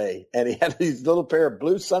all day, and he had these little pair of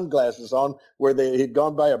blue sunglasses on where he'd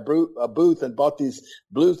gone by a booth and bought these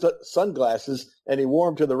blue sunglasses, and he wore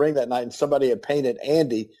them to the ring that night, and somebody had painted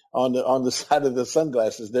Andy on the side of the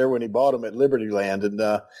sunglasses there when he bought them at Liberty Land,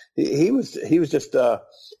 and he was just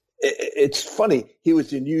it's funny, he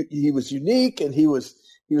was unique, and he was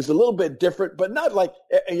a little bit different, but not like,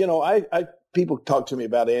 people talk to me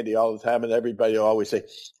about Andy all the time, and everybody will always say,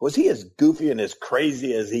 was he as goofy and as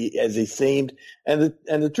crazy as he seemed? And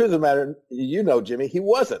the truth of the matter, Jimmy, he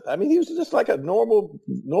wasn't. I mean, he was just like a normal,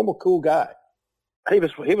 cool guy. He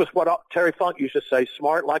was what Terry Funk used to say,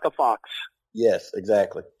 smart like a fox. Yes,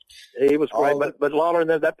 exactly. He was great, but Lawler and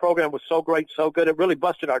that program was so great, so good. It really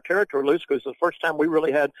busted our territory loose because it was the first time we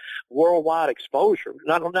really had worldwide exposure,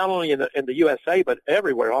 not only in the USA, but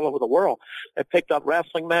everywhere, all over the world. It picked up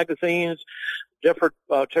wrestling magazines, different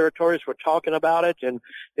territories were talking about it, and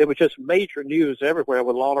it was just major news everywhere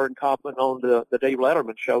with Lawler and Kaufman on the Dave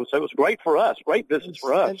Letterman show. So it was great for us, great business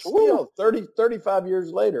for us. And still, 35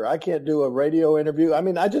 years later, I can't do a radio interview. I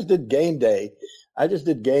mean, I just did Game Day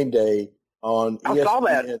on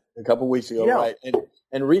ESPN a couple of weeks ago, right?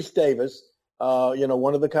 And Reese Davis,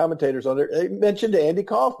 one of the commentators on there, mentioned Andy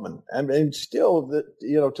Kaufman, and still,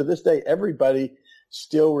 to this day, everybody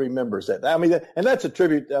still remembers that. I mean, and that's a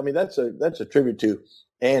tribute. I mean, that's a tribute to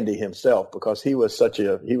Andy himself, because he was such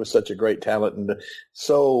a great talent, and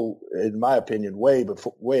so, in my opinion, way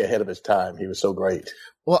ahead of his time. He was so great.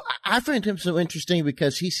 Well, I find him so interesting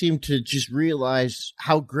because he seemed to just realize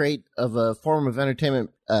how great of a form of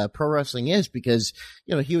entertainment pro wrestling is, because,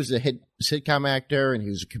 he was a hit sitcom actor and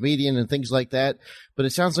he was a comedian and things like that. But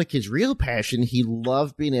it sounds like his real passion, he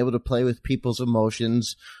loved being able to play with people's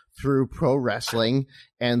emotions through pro wrestling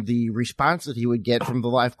and the response that he would get from the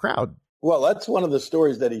live crowd. Well, that's one of the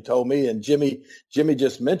stories that he told me, and Jimmy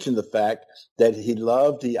just mentioned the fact that he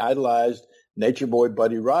idolized Nature Boy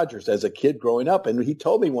Buddy Rogers as a kid growing up. And he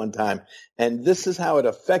told me one time, and this is how it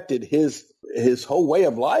affected his whole way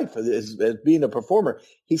of life as being a performer.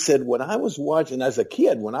 He said, when I was watching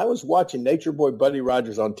Nature Boy Buddy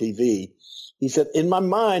Rogers on TV, he said, in my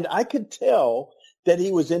mind, I could tell that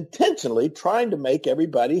he was intentionally trying to make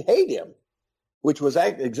everybody hate him, which was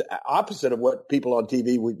opposite of what people on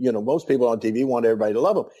TV would, most people on TV want everybody to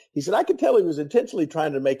love him. He said, I could tell he was intentionally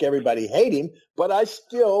trying to make everybody hate him, but I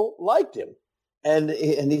still liked him. And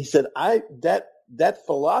he said, that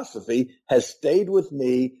philosophy has stayed with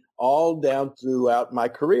me all down throughout my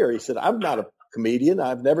career. He said, I'm not a comedian.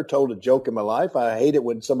 I've never told a joke in my life. I hate it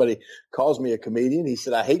when somebody calls me a comedian. He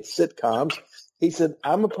said, I hate sitcoms. He said,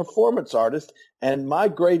 I'm a performance artist, and my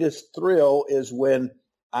greatest thrill is when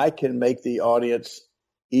I can make the audience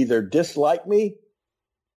either dislike me,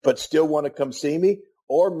 but still want to come see me,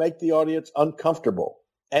 or make the audience uncomfortable.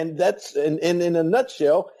 And that's, and in a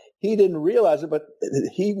nutshell, he didn't realize it, but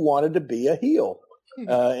he wanted to be a heel.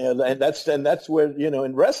 And that's where,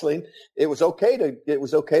 in wrestling, it was okay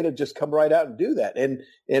to just come right out and do that. And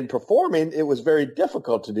in performing, it was very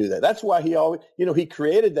difficult to do that. That's why he always, he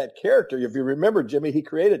created that character. If you remember, Jimmy, he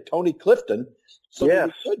created Tony Clifton. So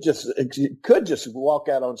yes. He could just walk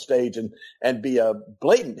out on stage and be a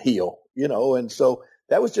blatant heel, and so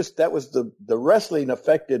that was the wrestling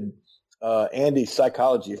affected Andy's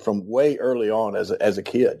psychology from way early on as a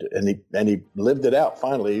kid, and he lived it out.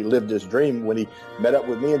 Finally, he lived his dream when he met up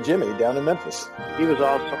with me and Jimmy down in Memphis. He was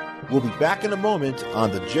awesome. We'll be back in a moment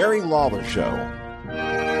on the Jerry Lawler Show.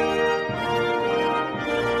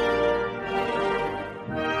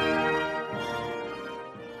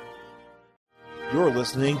 You're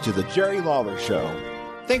listening to the Jerry Lawler Show.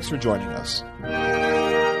 Thanks for joining us.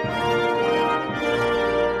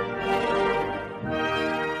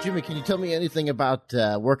 Jimmy, can you tell me anything about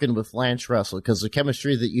working with Lance Russell? Because the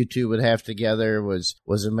chemistry that you two would have together was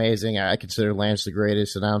amazing. I consider Lance the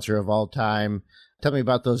greatest announcer of all time. Tell me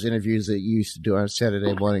about those interviews that you used to do on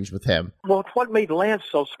Saturday mornings with him. Well, what made Lance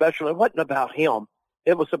so special, it wasn't about him.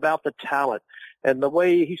 It was about the talent. And the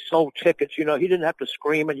way he sold tickets, he didn't have to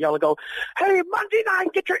scream and yell and go, hey, Monday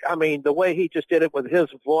night, the way he just did it with his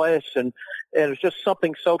voice, and it was just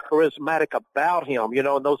something so charismatic about him,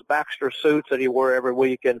 and those Baxter suits that he wore every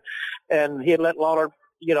week. And he'd let Lawler,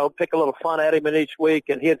 pick a little fun at him in each week,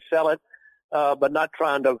 and he'd sell it, but not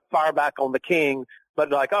trying to fire back on the king, but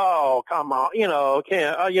like, oh, come on,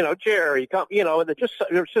 Jerry, come, and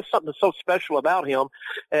there was just something so special about him.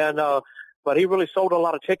 And, but he really sold a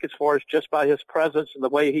lot of tickets for us just by his presence and the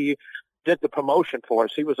way he did the promotion for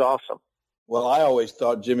us. He was awesome. Well, I always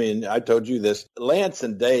thought, Jimmy, and I told you this, Lance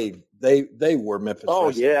and Dave, they were Memphis. Oh,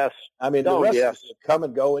 wrestlers. Yes. The rest of us would come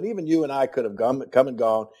and go, and even you and I could have come and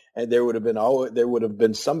gone, and there would have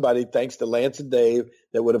been somebody, thanks to Lance and Dave,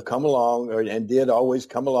 that would have come along and did always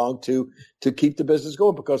come along to keep the business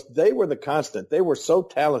going, because they were the constant. They were so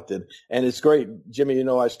talented, and it's great, Jimmy.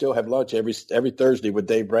 I still have lunch every Thursday with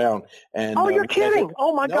Dave Brown. And you're kidding!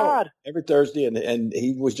 Oh my God! Every Thursday, and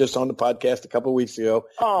he was just on the podcast a couple of weeks ago.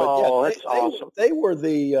 Oh, that's awesome. They were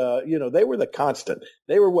they were the constant.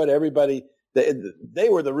 They were what everybody. They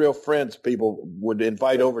were the real friends people would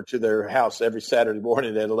invite over to their house every Saturday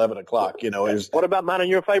morning at 11 o'clock. What about mine and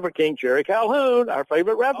your favorite king, Jerry Calhoun, our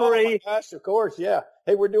favorite referee? Oh, my gosh, of course, yeah.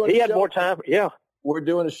 Hey, we're doing He had more time, yeah. We're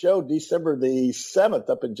doing a show December the 7th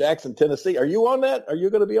up in Jackson, Tennessee. Are you on that? Are you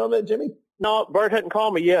going to be on that, Jimmy? No, Bert hadn't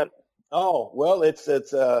called me yet. Oh, well, it's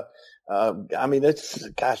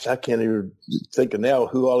gosh, I can't even think of now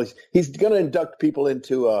who all he's going to induct people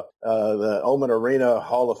into the Oman Arena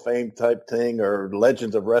Hall of Fame type thing, or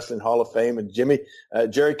Legends of Wrestling Hall of Fame. And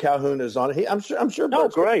Jerry Calhoun is on it. I'm sure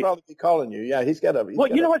Bert's will probably be calling you. Yeah, he's got a.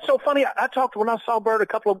 What's so funny? I talked when I saw Bert a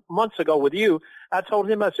couple of months ago with you. I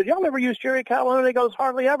told him, I said, y'all ever use Jerry Calhoun? He goes,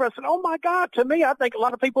 hardly ever. I said, oh my God, to me, I think a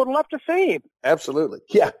lot of people would love to see him. Absolutely.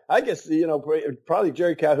 Yeah. I guess, probably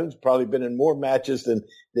Jerry Calhoun's probably been in more matches than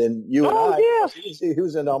you and I. Oh, yes. He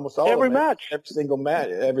was in almost all every of them. match. Every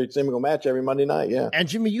single match every Monday night. Yeah. And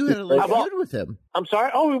Jimmy, you had a little feud with him. I'm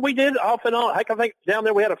sorry. Oh, we did off and on. Heck, I think down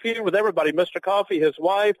there we had a feud with everybody, Mr. Coffee, his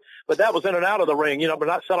wife, but that was in and out of the ring, but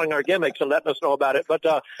not selling our gimmicks and letting us know about it. But,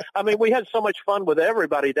 we had so much fun with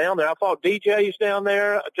everybody down there. I fought DJs down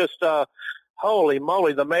there, just holy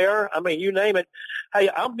moly, the mayor. You name it. Hey,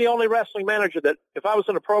 I'm the only wrestling manager that if I was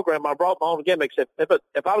in a program, I brought my own gimmicks. If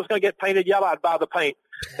I was going to get painted yellow, I'd buy the paint.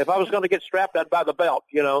 If I was going to get strapped, I'd buy the belt,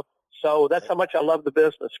 So that's how much I love the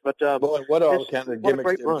business. But boy, what all kind of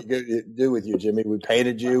gimmicks did we do with you, Jimmy? We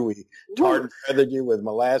painted you, we tarred and feathered you with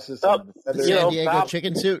molasses and feathers. San Diego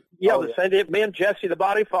chicken suit. Yeah, San Diego, me and Jesse the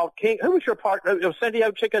Body fought King. Who was your partner? It was San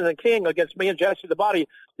Diego Chicken and King against me and Jesse the Body,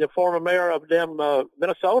 the former mayor of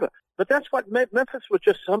Minnesota. But that's what Memphis was,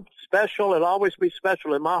 just something special and always be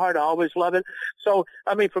special. In my heart, I always love it. So,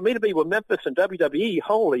 I mean, for me to be with Memphis and WWE,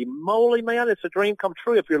 holy moly, man, it's a dream come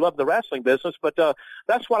true if you love the wrestling business. But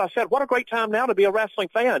that's what I said. What a great time now to be a wrestling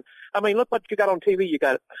fan. I mean, look what you got on TV. You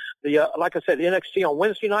got the, like I said, NXT on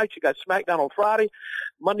Wednesday nights. You got SmackDown on Friday,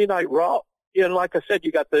 Monday Night Raw. And like I said,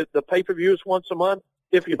 you got the pay-per-views once a month.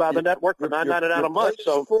 If you buy the network for $9.99 a month,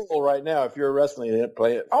 so full right now. If you're wrestling, you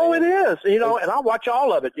play it. Oh, it is, and I watch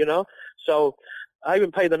all of it, So I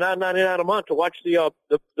even pay the $9.99 a month to watch the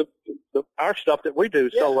our stuff that we do.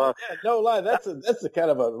 Yeah, so no lie, that's a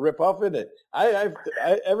kind of a rip off, isn't it?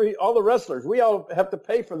 All the wrestlers, we all have to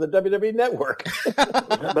pay for the WWE network.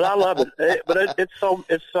 But I love it. But it's so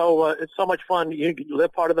much fun. You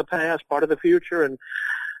live part of the past, part of the future, and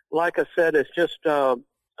like I said, it's just.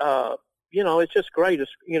 It's just great.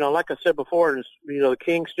 It's, like I said before, it's, the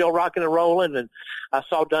King's still rocking and rolling. And I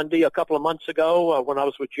saw Dundee a couple of months ago when I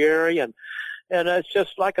was with Jerry. And it's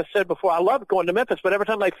just, like I said before, I love going to Memphis, but every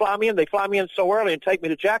time they fly me in so early and take me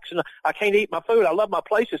to Jackson, I can't eat my food. I love my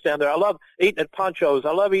places down there. I love eating at Poncho's.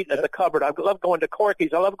 I love eating at the Cupboard. I love going to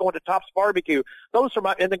Corky's. I love going to Top's Barbecue. Those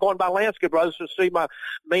are and then going by Lansky Brothers to see my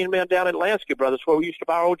main man down at Lansky Brothers, where we used to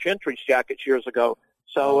buy our old Gentry's jackets years ago.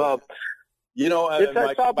 So,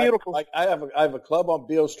 it's all beautiful. I have a club on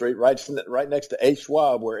Beale Street right next to A.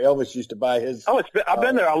 Schwab where Elvis used to buy his. Oh, I've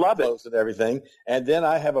been there. I love it. And everything. And then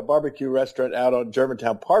I have a barbecue restaurant out on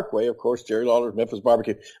Germantown Parkway. Of course, Jerry Lawler's Memphis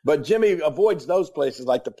Barbecue. But Jimmy avoids those places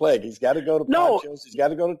like the plague. He's got to go to Poncho's. He's got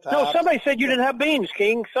to go to Tops. No, somebody said you didn't have beans,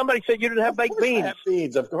 King. Somebody said you didn't have baked beans. I have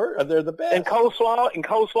beans, of course. They're the best. And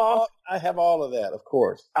coleslaw. I have all of that, of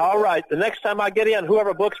course. All right. The next time I get in,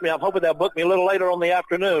 whoever books me, I'm hoping they'll book me a little later on the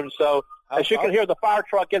afternoon. So. As you can hear the fire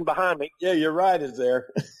truck in behind me. Yeah, your ride is there,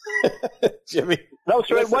 Jimmy. No,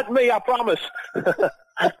 sir, it wasn't me, I promise.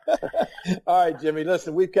 All right, Jimmy,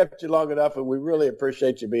 listen, we've kept you long enough, and we really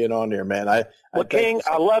appreciate you being on here, man. King,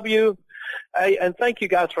 I love you, and thank you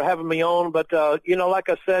guys for having me on. But, like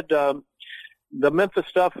I said, the Memphis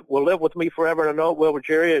stuff will live with me forever, and I know it will with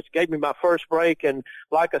Jerry. It gave me my first break, and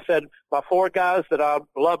like I said, my four guys that I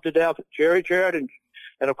love to death, Jerry, Jarrett,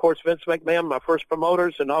 and of course, Vince McMahon, my first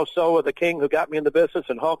promoters, and also the King who got me in the business,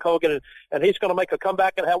 and Hulk Hogan, and he's going to make a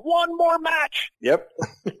comeback and have one more match. Yep.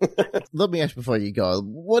 Let me ask before you go,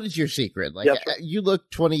 what is your secret? Like, yes, you look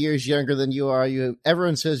 20 years younger than you are.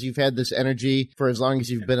 Everyone says you've had this energy for as long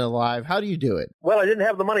as you've been alive. How do you do it? Well, I didn't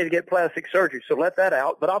have the money to get plastic surgery, so let that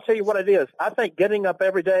out. But I'll tell you what it is. I think getting up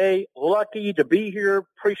every day, lucky to be here,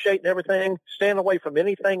 appreciating everything, staying away from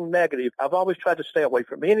anything negative. I've always tried to stay away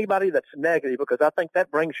from anybody that's negative because I think that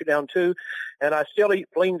brings you down too. And I still eat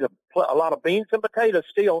a lot of beans and potatoes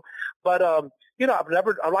still. But, I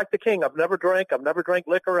like the King. I've never drank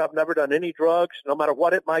liquor. I've never done any drugs, no matter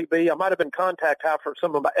what it might be. I might have been contact high for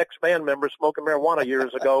some of my ex-band members smoking marijuana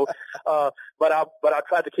years ago. But I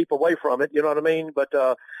tried to keep away from it. You know what I mean? But,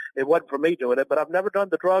 it wasn't for me doing it, but I've never done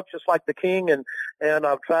the drugs just like the King. And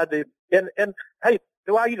I've tried to, and hey,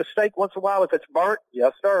 do I eat a steak once in a while if it's burnt?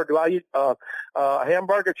 Yes, sir. Do I eat a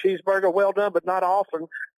hamburger, cheeseburger? Well done, but not often.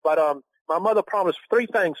 But my mother promised 3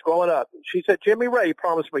 things growing up. She said, Jimmy Ray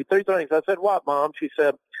promised me 3 things. I said, what, Mom? She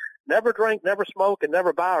said, never drink, never smoke, and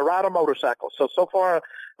never buy or ride a motorcycle. So far,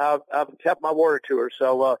 I've kept my word to her.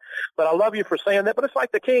 So, but I love you for saying that. But it's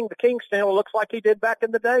like the King. The King still looks like he did back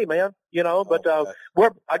in the day, man. But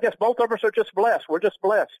I guess both of us are just blessed. We're just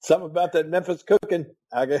blessed. Something about that Memphis cooking.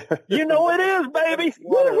 You know it is, baby.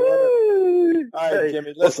 All right,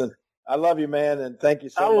 Jimmy, listen. I love you, man, and thank you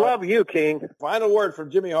so much. I love you, King. Final word from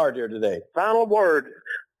Jimmy Hart here today. Final word.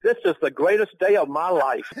 This is the greatest day of my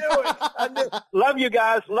life. I knew it. Love you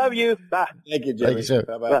guys. Love you. Bye. Thank you, Jimmy. Thank you, sir.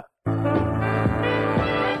 Bye-bye.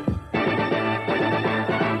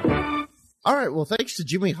 All right. Well, thanks to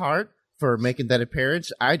Jimmy Hart for making that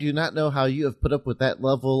appearance. I do not know how you have put up with that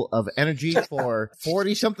level of energy for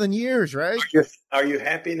 40-something years, right? Are you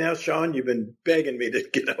happy now, Sean? You've been begging me to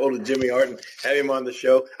get a hold of Jimmy Hart and have him on the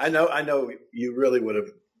show. I know you really would have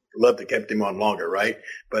loved to kept him on longer, right?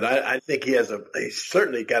 But I think he's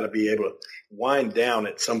certainly got to be able to wind down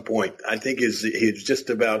at some point. I think he's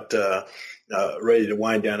just about ready to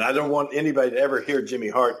wind down. I don't want anybody to ever hear Jimmy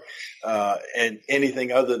Hart and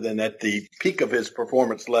anything other than at the peak of his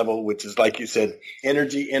performance level, which is, like you said,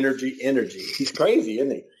 energy. He's crazy,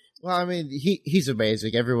 isn't he? Well, I mean, he's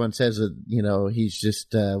amazing. Everyone says that, he's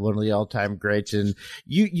just one of the all-time greats. And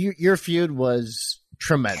your feud was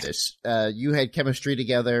tremendous. You had chemistry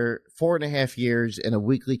together 4.5 years in a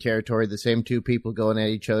weekly territory, the same two people going at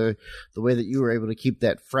each other, the way that you were able to keep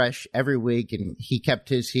that fresh every week, and he kept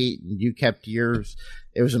his heat and you kept yours.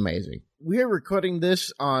 It was amazing. We are recording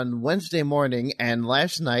this on Wednesday morning, and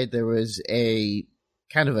last night there was a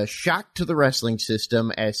kind of a shock to the wrestling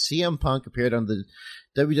system as CM Punk appeared on the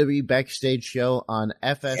WWE Backstage show on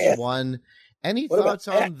FS1. Any thoughts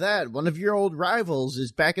on that? One of your old rivals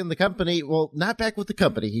is back in the company. Well, not back with the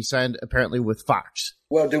company. He signed apparently with Fox.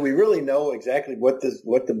 Well, do we really know exactly what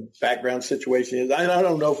the background situation is? I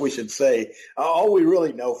don't know if we should say. All we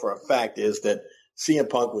really know for a fact is that CM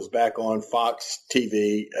Punk was back on Fox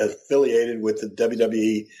TV, affiliated with the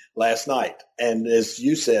WWE last night. And as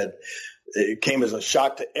you said, it came as a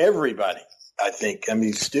shock to everybody, I think. I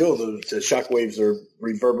mean, still the shockwaves are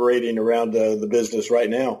reverberating around the business right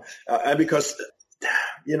now. Because,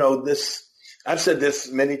 I've said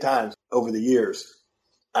this many times over the years.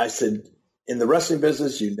 I said, in the wrestling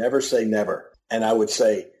business, you never say never. And I would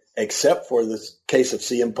say, except for the case of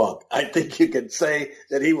CM Punk. I think you can say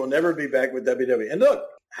that he will never be back with WWE. And look,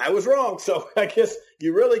 I was wrong. So I guess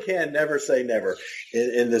you really can never say never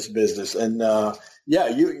in this business. And,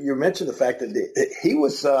 you mentioned the fact that he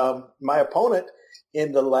was my opponent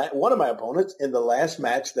one of my opponents in the last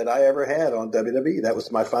match that I ever had on WWE. That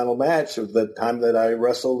was my final match of the time that I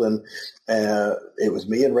wrestled. And it was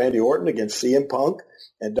me and Randy Orton against CM Punk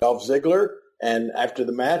and Dolph Ziggler. And after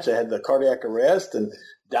the match, I had the cardiac arrest and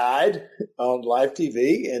died on live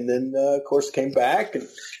TV, and then of course came back. And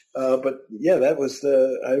but yeah,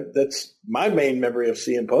 that's my main memory of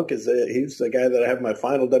CM Punk is that he's the guy that I have my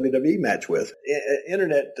final WWE match with.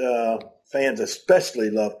 Internet fans especially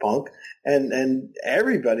love Punk, and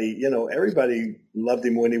everybody loved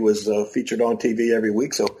him when he was featured on TV every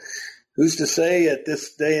week. So who's to say at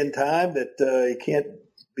this day and time that he can't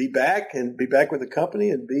be back with the company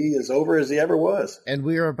and be as over as he ever was. And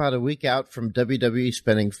we are about a week out from WWE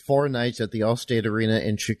spending 4 nights at the Allstate Arena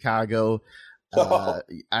in Chicago.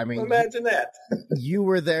 I mean, imagine that. You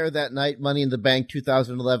were there that night, Money in the Bank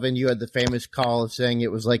 2011. You had the famous call of saying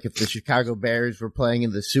it was like if the Chicago Bears were playing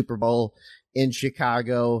in the Super Bowl in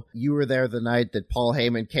Chicago. You were there the night that Paul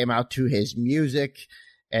Heyman came out to his music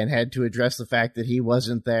and had to address the fact that he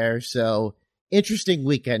wasn't there. So interesting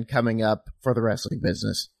weekend coming up for the wrestling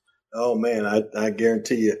business. Oh man, I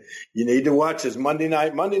guarantee you need to watch this Monday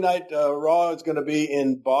night. Monday night Raw is going to be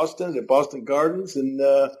in Boston at Boston Gardens, and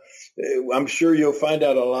I'm sure you'll find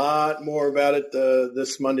out a lot more about it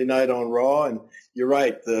this Monday night on Raw. And you're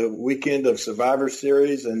right, the weekend of Survivor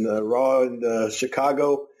Series and Raw in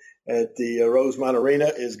Chicago at the Rosemont Arena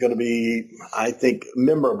is going to be, I think,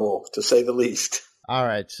 memorable to say the least. All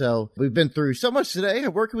right, so we've been through so much today.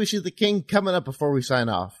 Where can we see the King coming up before we sign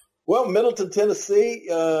off? Well, Middleton, Tennessee,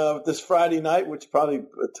 this Friday night, which probably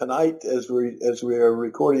tonight as we are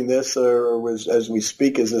recording this, or as we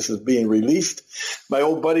speak, as this is being released, my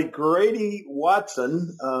old buddy Grady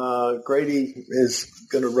Watson. Grady is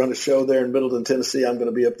going to run a show there in Middleton, Tennessee. I'm going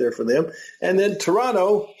to be up there for them, and then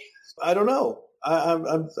Toronto. I don't know.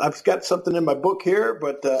 I've got something in my book here,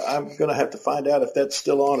 but I'm going to have to find out if that's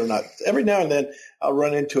still on or not. Every now and then I'll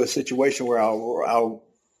run into a situation where I'll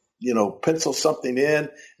pencil something in and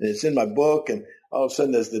it's in my book, and all of a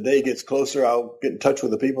sudden as the day gets closer, I'll get in touch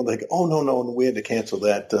with the people and they go, oh, no, we had to cancel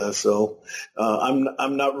that. So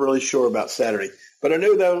I'm not really sure about Saturday, but I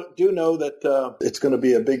do know that it's going to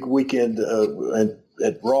be a big weekend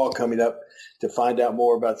at Raw coming up to find out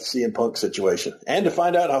more about the CM Punk situation, and to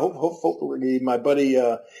find out, hopefully my buddy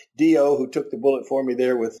Dio, who took the bullet for me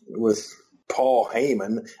there with Paul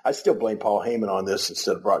Heyman. I still blame Paul Heyman on this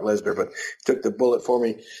instead of Brock Lesnar, but took the bullet for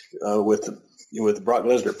me with Brock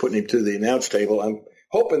Lesnar putting him to the announce table. I'm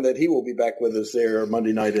hoping that he will be back with us there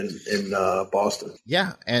Monday night in Boston.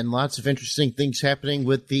 Yeah, and lots of interesting things happening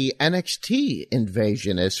with the NXT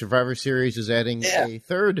invasion as Survivor Series is adding a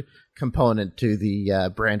third component to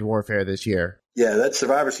the brand warfare this year. Yeah, that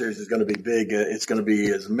Survivor Series is going to be big. It's going to be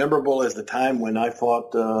as memorable as the time when I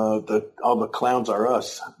fought All the Clowns Are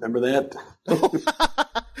Us. Remember that?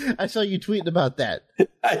 I saw you tweeting about that.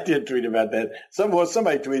 I did tweet about that.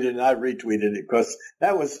 Somebody tweeted and I retweeted it because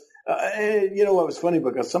that was, what was funny,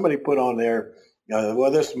 because somebody put on there,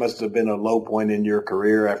 this must have been a low point in your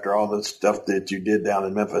career after all the stuff that you did down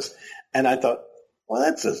in Memphis. And I thought, well,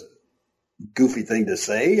 that's a goofy thing to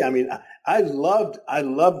say. I mean, I loved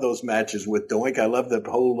those matches with Doink. I loved the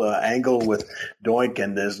whole angle with Doink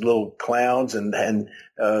and his little clowns and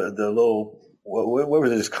the little what were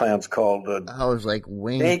those clowns called? I was like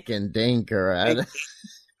Wink and Dink or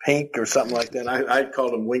Pink or something like that. I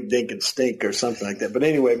called them Wink, Dink, and Stink or something like that. But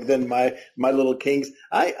anyway, then my Little Kings,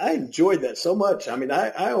 I enjoyed that so much. I mean,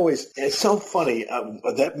 I always, it's so funny.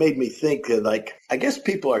 That made me think that, like, I guess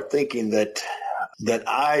people are thinking that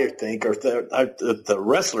I think, or the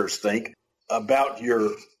wrestlers think about your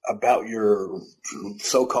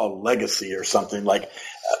so-called legacy or something. Like,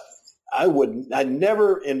 I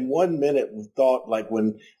never in 1 minute thought, like,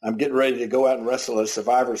 when I'm getting ready to go out and wrestle a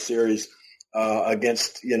Survivor Series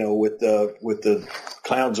against, with the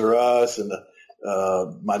Clowns Are Us and the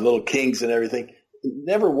my Little Kings and everything.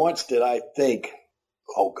 Never once did I think,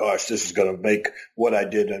 oh gosh, this is going to make what I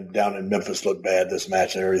did down in Memphis look bad, this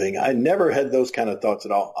match and everything. I never had those kind of thoughts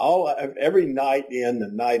at all. Every night in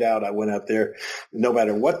and night out, I went out there, no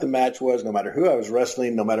matter what the match was, no matter who I was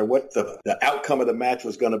wrestling, no matter what the outcome of the match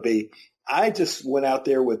was going to be. I just went out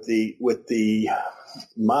there with the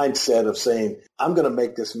mindset of saying, I'm going to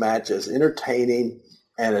make this match as entertaining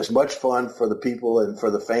and as much fun for the people and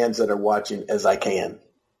for the fans that are watching as I can.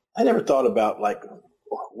 I never thought about, like,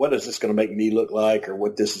 what is this going to make me look like, or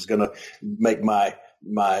what this is going to make my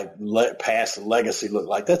past legacy look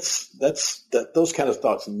like. Those kind of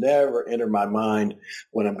thoughts never enter my mind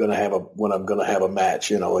when I'm going to have a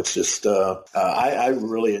match. It's just I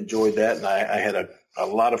really enjoyed that, and I had a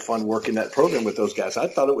lot of fun working that program with those guys. I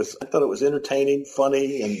thought it was entertaining,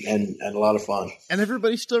 funny, and a lot of fun. And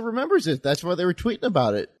everybody still remembers it. That's why they were tweeting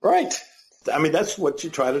about it. Right. I mean, that's what you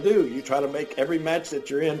try to do. You try to make every match that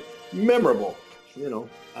you're in memorable.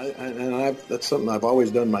 That's something I've always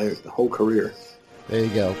done my whole career. There you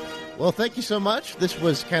go. Well, thank you so much. This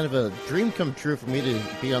was kind of a dream come true for me to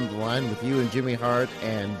be on the line with you and Jimmy Hart,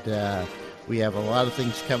 and we have a lot of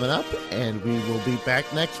things coming up, and we will be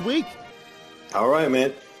back next week. All right,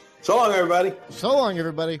 man. So long, everybody. So long,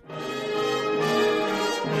 everybody.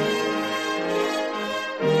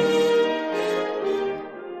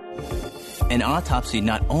 An autopsy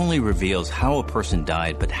not only reveals how a person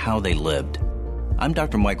died, but how they lived. I'm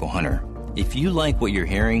Dr. Michael Hunter. If you like what you're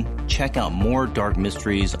hearing, check out more dark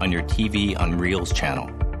mysteries on your TV on Reel's channel.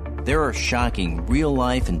 There are shocking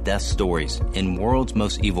real-life and death stories in World's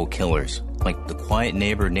Most Evil Killers, like the quiet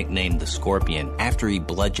neighbor nicknamed the Scorpion after he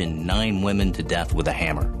bludgeoned 9 women to death with a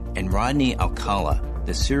hammer, and Rodney Alcala,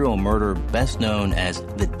 the serial murderer best known as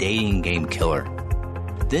the dating game killer.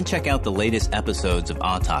 Then check out the latest episodes of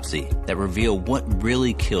Autopsy that reveal what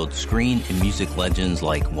really killed screen and music legends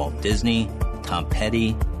like Walt Disney, Tom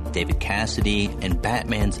Petty, David Cassidy, and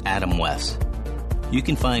Batman's Adam West. You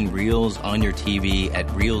can find Reels on your TV at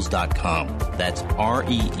Reels.com. That's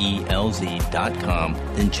REELZ.com.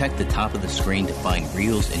 Then check the top of the screen to find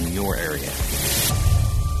Reels in your area.